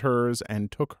found hers,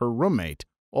 and took her roommate,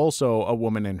 also a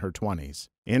woman in her 20s,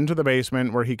 into the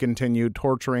basement where he continued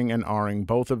torturing and arring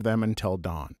both of them until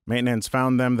dawn. Maintenance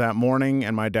found them that morning,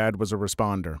 and my dad was a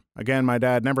responder. Again, my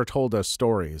dad never told us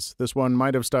stories. This one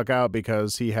might have stuck out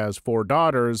because he has 4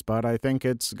 daughters, but I think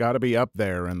it's gotta be up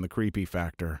there in the creepy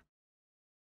factor.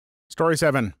 Story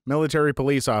 7. Military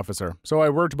police officer. So I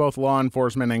worked both law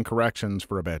enforcement and corrections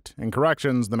for a bit. In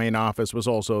corrections, the main office was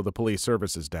also the police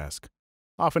services desk.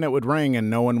 Often it would ring and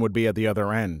no one would be at the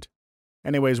other end.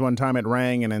 Anyways, one time it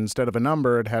rang, and instead of a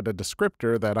number, it had a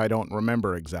descriptor that I don't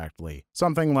remember exactly.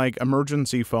 Something like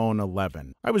emergency phone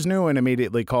 11. I was new and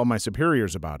immediately called my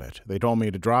superiors about it. They told me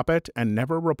to drop it and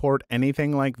never report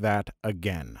anything like that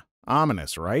again.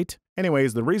 Ominous, right?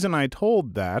 Anyways, the reason I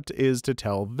told that is to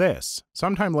tell this.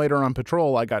 Sometime later on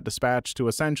patrol, I got dispatched to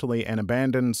essentially an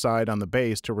abandoned site on the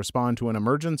base to respond to an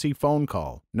emergency phone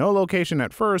call. No location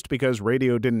at first because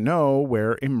radio didn't know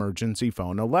where emergency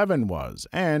phone 11 was,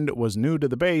 and was new to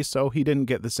the base, so he didn't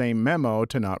get the same memo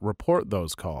to not report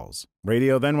those calls.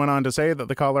 Radio then went on to say that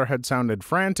the caller had sounded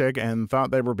frantic and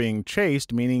thought they were being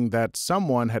chased, meaning that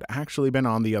someone had actually been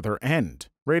on the other end.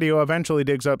 Radio eventually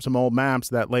digs up some old maps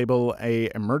that label a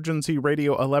emergency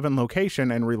radio 11 location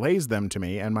and relays them to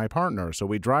me and my partner, so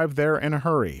we drive there in a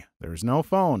hurry. There's no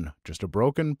phone, just a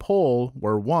broken pole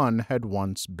where one had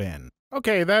once been.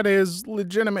 Okay, that is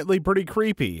legitimately pretty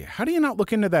creepy. How do you not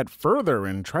look into that further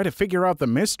and try to figure out the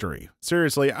mystery?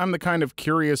 Seriously, I'm the kind of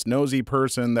curious, nosy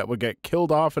person that would get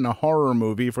killed off in a horror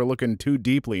movie for looking too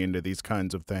deeply into these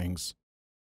kinds of things.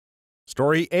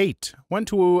 Story 8. Went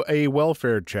to a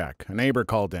welfare check. A neighbor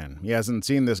called in. He hasn't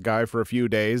seen this guy for a few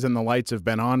days and the lights have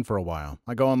been on for a while.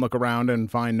 I go and look around and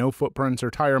find no footprints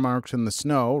or tire marks in the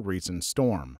snow, recent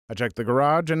storm. I checked the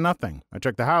garage and nothing. I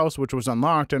checked the house, which was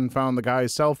unlocked, and found the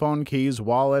guy's cell phone, keys,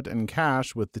 wallet, and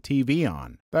cash with the TV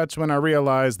on. That's when I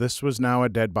realized this was now a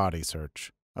dead body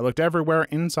search. I looked everywhere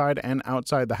inside and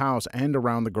outside the house and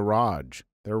around the garage.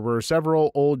 There were several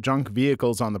old junk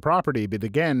vehicles on the property, but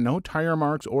again, no tire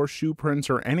marks or shoe prints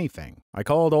or anything. I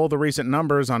called all the recent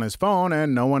numbers on his phone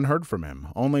and no one heard from him.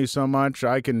 Only so much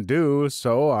I can do,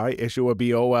 so I issue a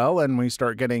BOL and we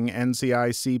start getting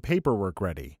NCIC paperwork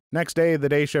ready. Next day, the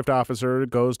day shift officer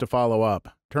goes to follow up.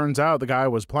 Turns out the guy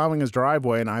was plowing his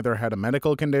driveway and either had a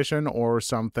medical condition or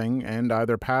something and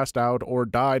either passed out or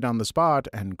died on the spot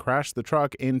and crashed the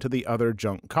truck into the other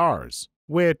junk cars,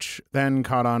 which then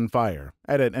caught on fire.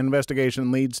 Edit,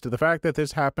 investigation leads to the fact that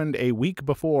this happened a week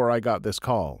before I got this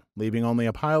call, leaving only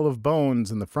a pile of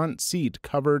bones in the front seat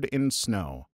covered in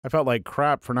snow. I felt like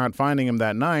crap for not finding him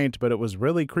that night, but it was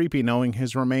really creepy knowing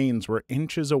his remains were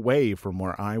inches away from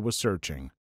where I was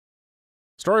searching.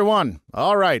 Story 1.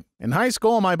 All right. In high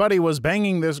school, my buddy was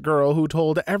banging this girl who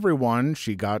told everyone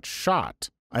she got shot.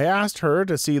 I asked her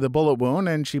to see the bullet wound,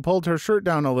 and she pulled her shirt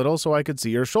down a little so I could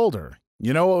see her shoulder.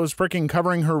 You know what was freaking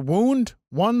covering her wound?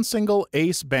 One single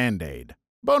ace Band-Aid.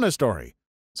 Bonus story.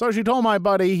 So she told my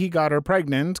buddy he got her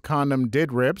pregnant, condom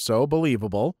did rip, so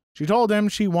believable. She told him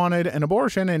she wanted an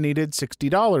abortion and needed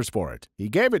 $60 for it. He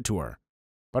gave it to her.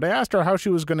 But I asked her how she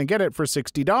was going to get it for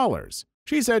 $60.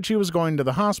 She said she was going to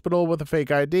the hospital with a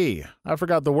fake ID. I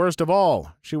forgot the worst of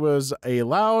all. She was a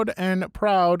loud and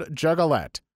proud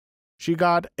juggalette. She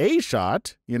got a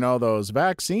shot. You know, those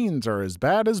vaccines are as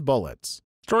bad as bullets.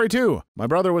 Story 2. My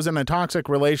brother was in a toxic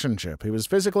relationship. He was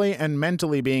physically and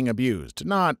mentally being abused.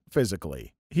 Not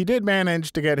physically. He did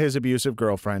manage to get his abusive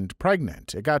girlfriend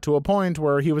pregnant. It got to a point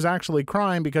where he was actually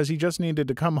crying because he just needed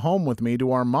to come home with me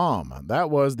to our mom. That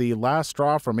was the last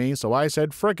straw for me, so I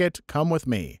said, frick it, come with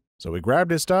me. So we grabbed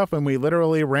his stuff and we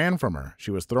literally ran from her. She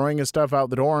was throwing his stuff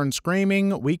out the door and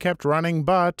screaming. We kept running,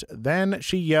 but then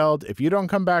she yelled, if you don't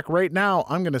come back right now,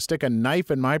 I'm going to stick a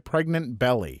knife in my pregnant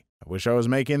belly. I wish I was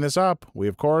making this up. We,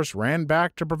 of course, ran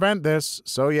back to prevent this.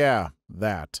 So yeah,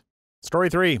 that.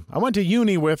 Story 3. I went to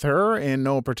uni with her in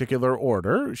no particular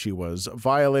order. She was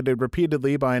violated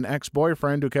repeatedly by an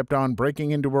ex-boyfriend who kept on breaking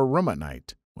into her room at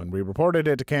night. When we reported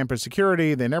it to campus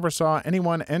security, they never saw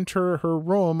anyone enter her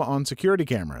room on security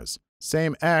cameras.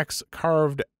 Same ex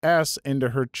carved S into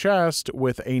her chest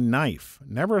with a knife.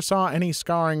 Never saw any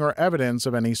scarring or evidence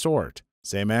of any sort.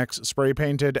 Same ex spray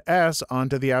painted S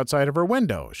onto the outside of her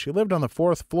window. She lived on the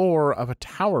 4th floor of a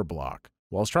tower block.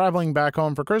 Whilst traveling back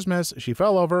home for Christmas, she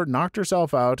fell over, knocked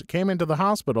herself out, came into the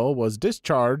hospital, was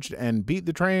discharged, and beat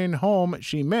the train home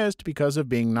she missed because of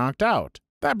being knocked out.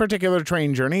 That particular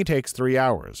train journey takes 3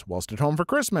 hours. Whilst at home for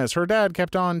Christmas, her dad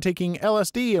kept on taking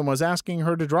LSD and was asking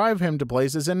her to drive him to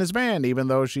places in his van, even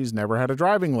though she's never had a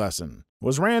driving lesson.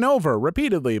 Was ran over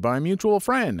repeatedly by a mutual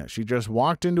friend. She just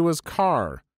walked into his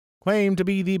car. Claimed to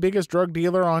be the biggest drug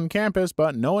dealer on campus,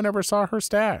 but no one ever saw her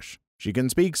stash. She can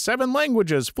speak 7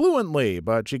 languages fluently,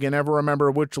 but she can never remember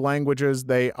which languages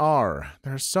they are.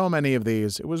 There's so many of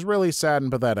these. It was really sad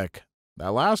and pathetic.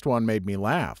 That last one made me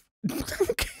laugh.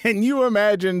 Can you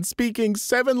imagine speaking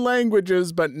 7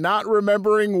 languages but not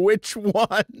remembering which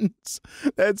ones?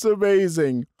 That's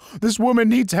amazing. This woman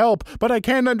needs help, but I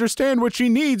can't understand what she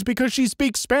needs because she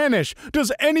speaks Spanish.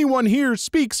 Does anyone here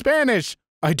speak Spanish?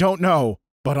 I don't know,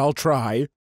 but I'll try.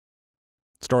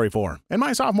 Story 4. In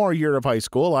my sophomore year of high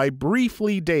school, I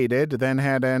briefly dated, then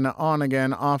had an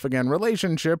on-again, off-again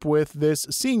relationship with this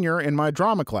senior in my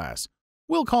drama class.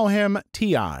 We'll call him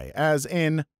T.I., as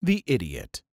in the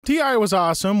idiot. T.I. was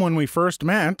awesome when we first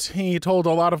met. He told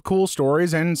a lot of cool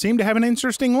stories and seemed to have an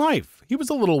interesting life. He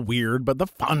was a little weird, but the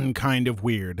fun kind of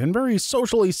weird, and very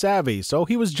socially savvy, so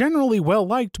he was generally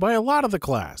well-liked by a lot of the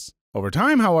class. Over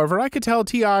time, however, I could tell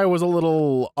T.I. was a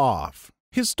little off.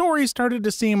 His story started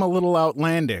to seem a little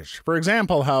outlandish. For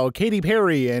example, how Katy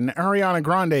Perry and Ariana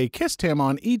Grande kissed him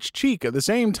on each cheek at the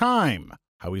same time.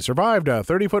 How he survived a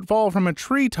 30-foot fall from a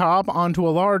treetop onto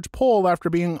a large pole after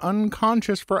being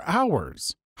unconscious for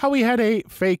hours. How he had a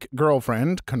fake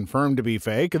girlfriend, confirmed to be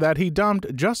fake, that he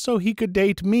dumped just so he could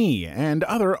date me, and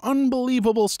other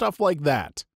unbelievable stuff like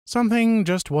that. Something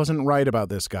just wasn't right about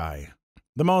this guy.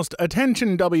 The most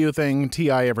attention W thing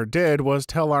T.I. ever did was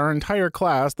tell our entire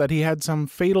class that he had some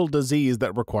fatal disease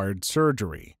that required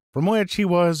surgery, from which he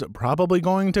was probably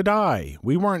going to die.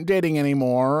 We weren't dating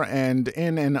anymore, and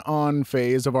in an on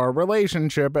phase of our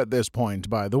relationship at this point,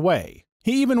 by the way.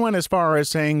 He even went as far as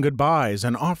saying goodbyes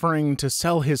and offering to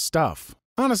sell his stuff.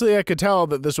 Honestly, I could tell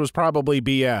that this was probably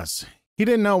BS. He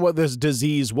didn't know what this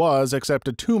disease was except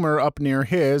a tumor up near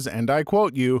his, and I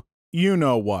quote you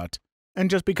know what. And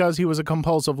just because he was a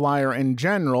compulsive liar in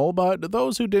general, but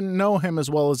those who didn't know him as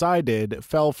well as I did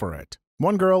fell for it.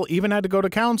 One girl even had to go to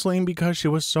counseling because she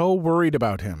was so worried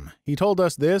about him. He told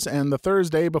us this and the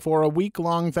Thursday before a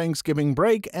week-long Thanksgiving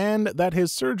break, and that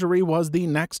his surgery was the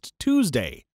next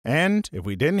Tuesday. And if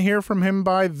we didn't hear from him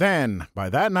by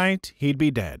that night, he'd be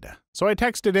dead. So I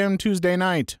texted him Tuesday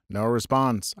night. No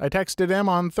response. I texted him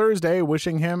on Thursday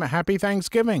wishing him happy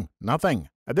Thanksgiving. Nothing.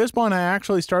 At this point, I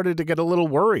actually started to get a little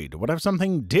worried. What if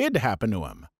something did happen to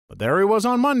him? But there he was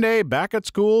on Monday, back at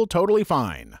school, totally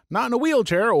fine. Not in a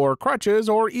wheelchair or crutches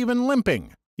or even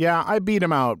limping. Yeah, I beat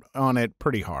him out on it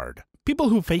pretty hard. People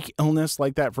who fake illness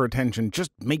like that for attention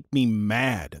just make me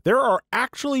mad. There are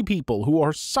actually people who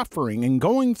are suffering and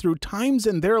going through times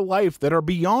in their life that are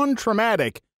beyond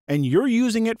traumatic, and you're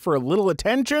using it for a little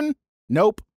attention?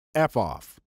 Nope. F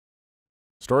off.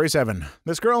 Story 7.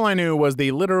 This girl I knew was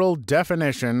the literal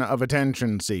definition of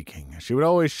attention-seeking. She would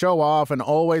always show off and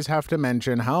always have to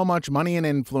mention how much money and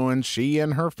influence she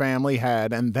and her family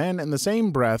had, and then in the same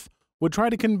breath would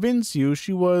try to convince you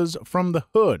she was from the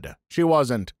hood. She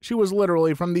wasn't. She was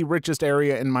literally from the richest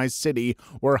area in my city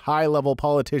where high-level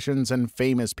politicians and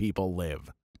famous people live.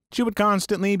 She would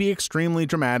constantly be extremely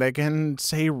dramatic and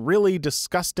say really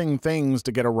disgusting things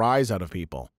to get a rise out of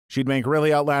people. She'd make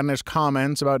really outlandish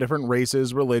comments about different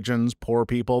races, religions, poor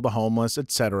people, the homeless,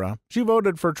 etc. She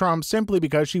voted for Trump simply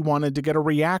because she wanted to get a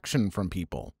reaction from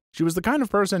people. She was the kind of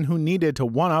person who needed to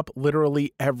one-up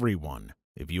literally everyone.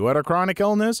 If you had a chronic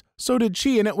illness, so did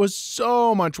she, and it was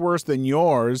so much worse than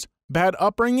yours. Bad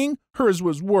upbringing? Hers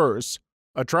was worse.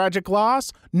 A tragic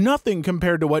loss? Nothing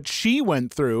compared to what she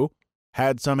went through.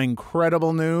 Had some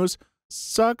incredible news?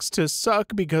 Sucks to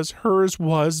suck because hers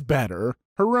was better.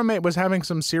 Her roommate was having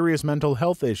some serious mental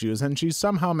health issues, and she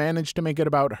somehow managed to make it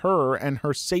about her and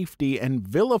her safety and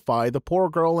vilify the poor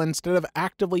girl instead of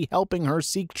actively helping her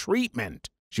seek treatment.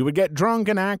 She would get drunk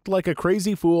and act like a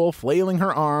crazy fool, flailing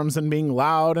her arms and being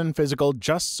loud and physical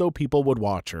just so people would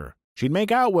watch her. She'd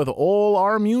make out with all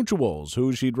our mutuals,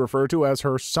 who she'd refer to as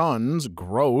her sons,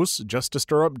 gross, just to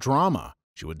stir up drama.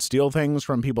 She would steal things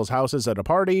from people's houses at a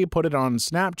party, put it on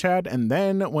Snapchat, and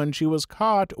then, when she was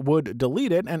caught, would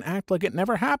delete it and act like it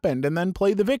never happened and then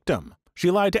play the victim. She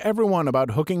lied to everyone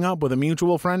about hooking up with a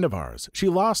mutual friend of ours. She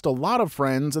lost a lot of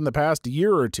friends in the past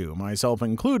year or two, myself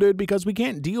included, because we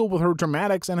can't deal with her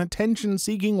dramatics and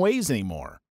attention-seeking ways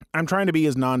anymore. I'm trying to be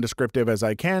as non-descriptive as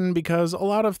I can because a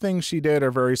lot of things she did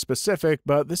are very specific,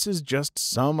 but this is just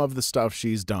some of the stuff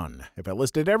she's done. If I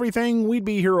listed everything, we'd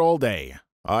be here all day.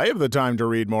 I have the time to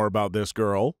read more about this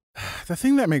girl. The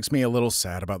thing that makes me a little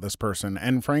sad about this person,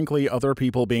 and frankly other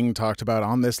people being talked about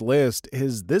on this list,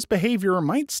 is this behavior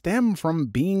might stem from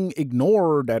being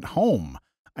ignored at home.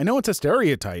 I know it's a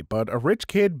stereotype, but a rich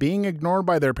kid being ignored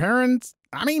by their parents?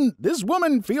 I mean, this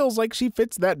woman feels like she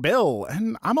fits that bill,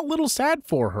 and I'm a little sad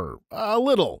for her. A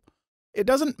little. It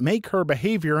doesn't make her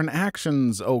behavior and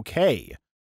actions okay.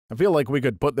 I feel like we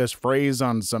could put this phrase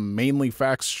on some Mainly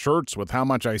Facts shirts with how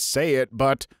much I say it,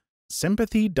 but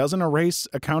sympathy doesn't erase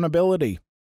accountability.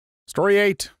 Story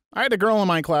 8. I had a girl in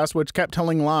my class which kept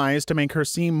telling lies to make her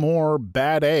seem more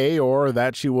bad A or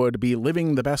that she would be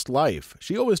living the best life.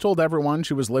 She always told everyone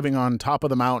she was living on top of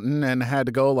the mountain and had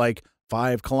to go like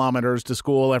 5 kilometers to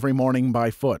school every morning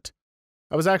by foot.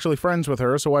 I was actually friends with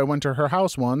her, so I went to her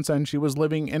house once and she was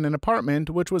living in an apartment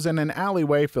which was in an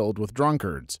alleyway filled with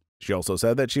drunkards. She also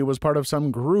said that she was part of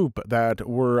some group that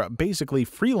were basically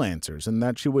freelancers and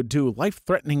that she would do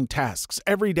life-threatening tasks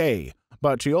every day.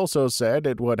 But she also said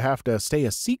it would have to stay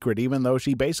a secret even though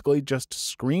she basically just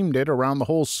screamed it around the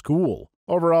whole school.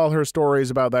 Overall, her stories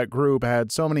about that group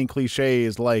had so many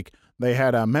cliches, like they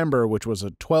had a member which was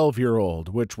a 12-year-old,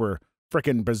 which were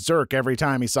frickin' berserk every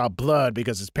time he saw blood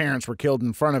because his parents were killed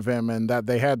in front of him, and that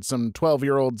they had some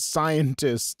 12-year-old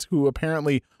scientist who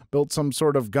apparently built some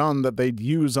sort of gun that they'd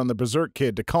use on the berserk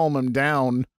kid to calm him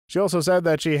down. She also said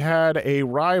that she had a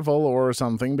rival or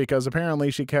something because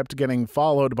apparently she kept getting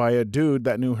followed by a dude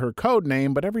that knew her code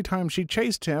name, but every time she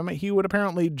chased him, he would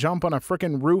apparently jump on a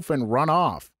frickin' roof and run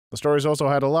off. The stories also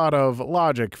had a lot of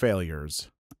logic failures.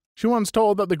 She once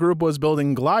told that the group was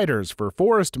building gliders for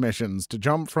forest missions to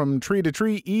jump from tree to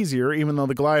tree easier, even though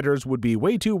the gliders would be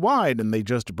way too wide and they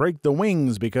just break the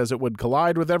wings because it would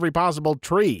collide with every possible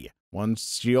tree.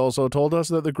 Once she also told us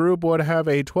that the group would have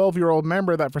a 12-year-old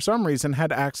member that for some reason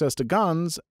had access to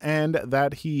guns and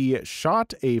that he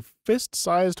shot a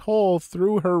fist-sized hole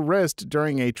through her wrist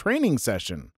during a training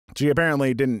session. She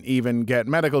apparently didn't even get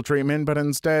medical treatment, but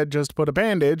instead just put a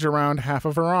bandage around half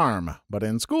of her arm. But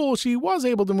in school, she was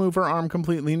able to move her arm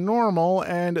completely normal,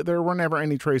 and there were never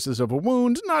any traces of a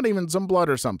wound, not even some blood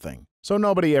or something. So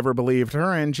nobody ever believed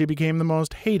her, and she became the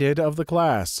most hated of the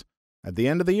class. At the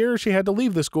end of the year, she had to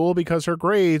leave the school because her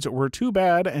grades were too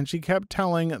bad, and she kept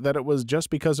telling that it was just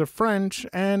because of French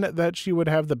and that she would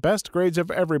have the best grades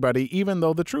of everybody, even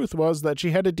though the truth was that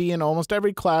she had a D in almost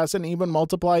every class and even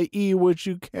multiply E, which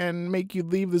you can make you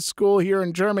leave the school here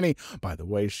in Germany. By the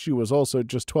way, she was also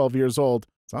just 12 years old.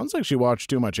 Sounds like she watched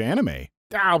too much anime.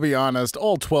 I'll be honest,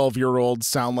 all 12-year-olds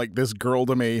sound like this girl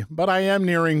to me, but I am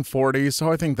nearing 40, so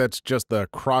I think that's just the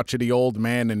crotchety old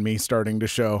man in me starting to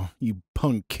show. You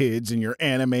punk kids and your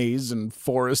animes and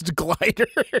forest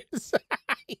gliders.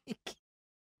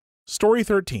 Story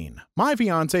 13. My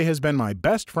fiancé has been my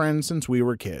best friend since we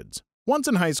were kids. Once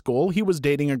in high school, he was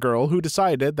dating a girl who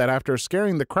decided that after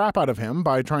scaring the crap out of him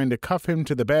by trying to cuff him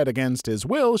to the bed against his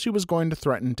will, she was going to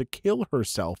threaten to kill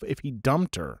herself if he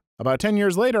dumped her. About 10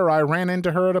 years later, I ran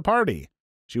into her at a party.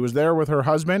 She was there with her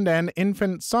husband and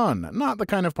infant son, not the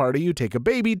kind of party you take a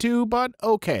baby to, but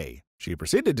okay. She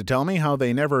proceeded to tell me how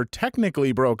they never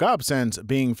technically broke up since,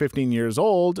 being 15 years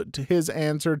old, his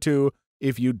answer to,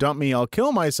 "If you dump me, I'll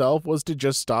kill myself," was to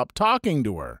just stop talking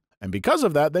to her. And because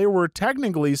of that, they were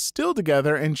technically still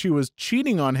together and she was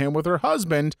cheating on him with her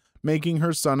husband, making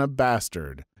her son a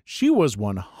bastard. She was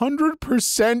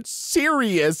 100%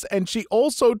 serious, and she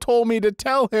also told me to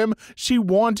tell him she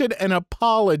wanted an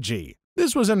apology.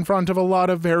 This was in front of a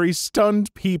lot of very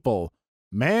stunned people.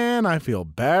 Man, I feel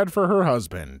bad for her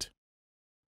husband.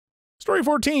 Story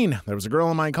 14. There was a girl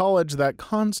in my college that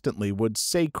constantly would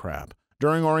say crap.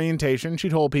 During orientation, she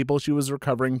told people she was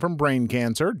recovering from brain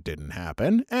cancer, didn't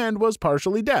happen, and was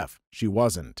partially deaf. She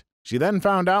wasn't. She then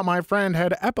found out my friend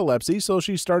had epilepsy, so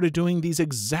she started doing these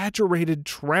exaggerated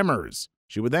tremors.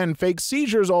 She would then fake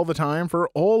seizures all the time for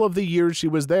all of the years she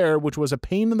was there, which was a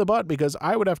pain in the butt because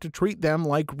I would have to treat them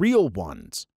like real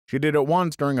ones. She did it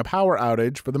once during a power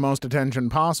outage for the most attention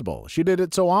possible. She did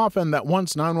it so often that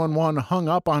once 911 hung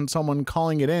up on someone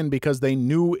calling it in because they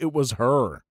knew it was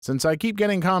her. Since I keep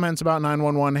getting comments about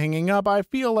 911 hanging up, I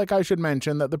feel like I should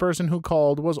mention that the person who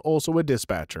called was also a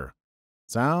dispatcher.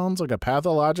 Sounds like a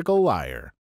pathological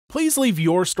liar. Please leave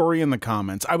your story in the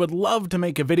comments. I would love to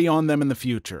make a video on them in the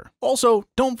future. Also,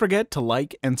 don't forget to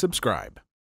like and subscribe.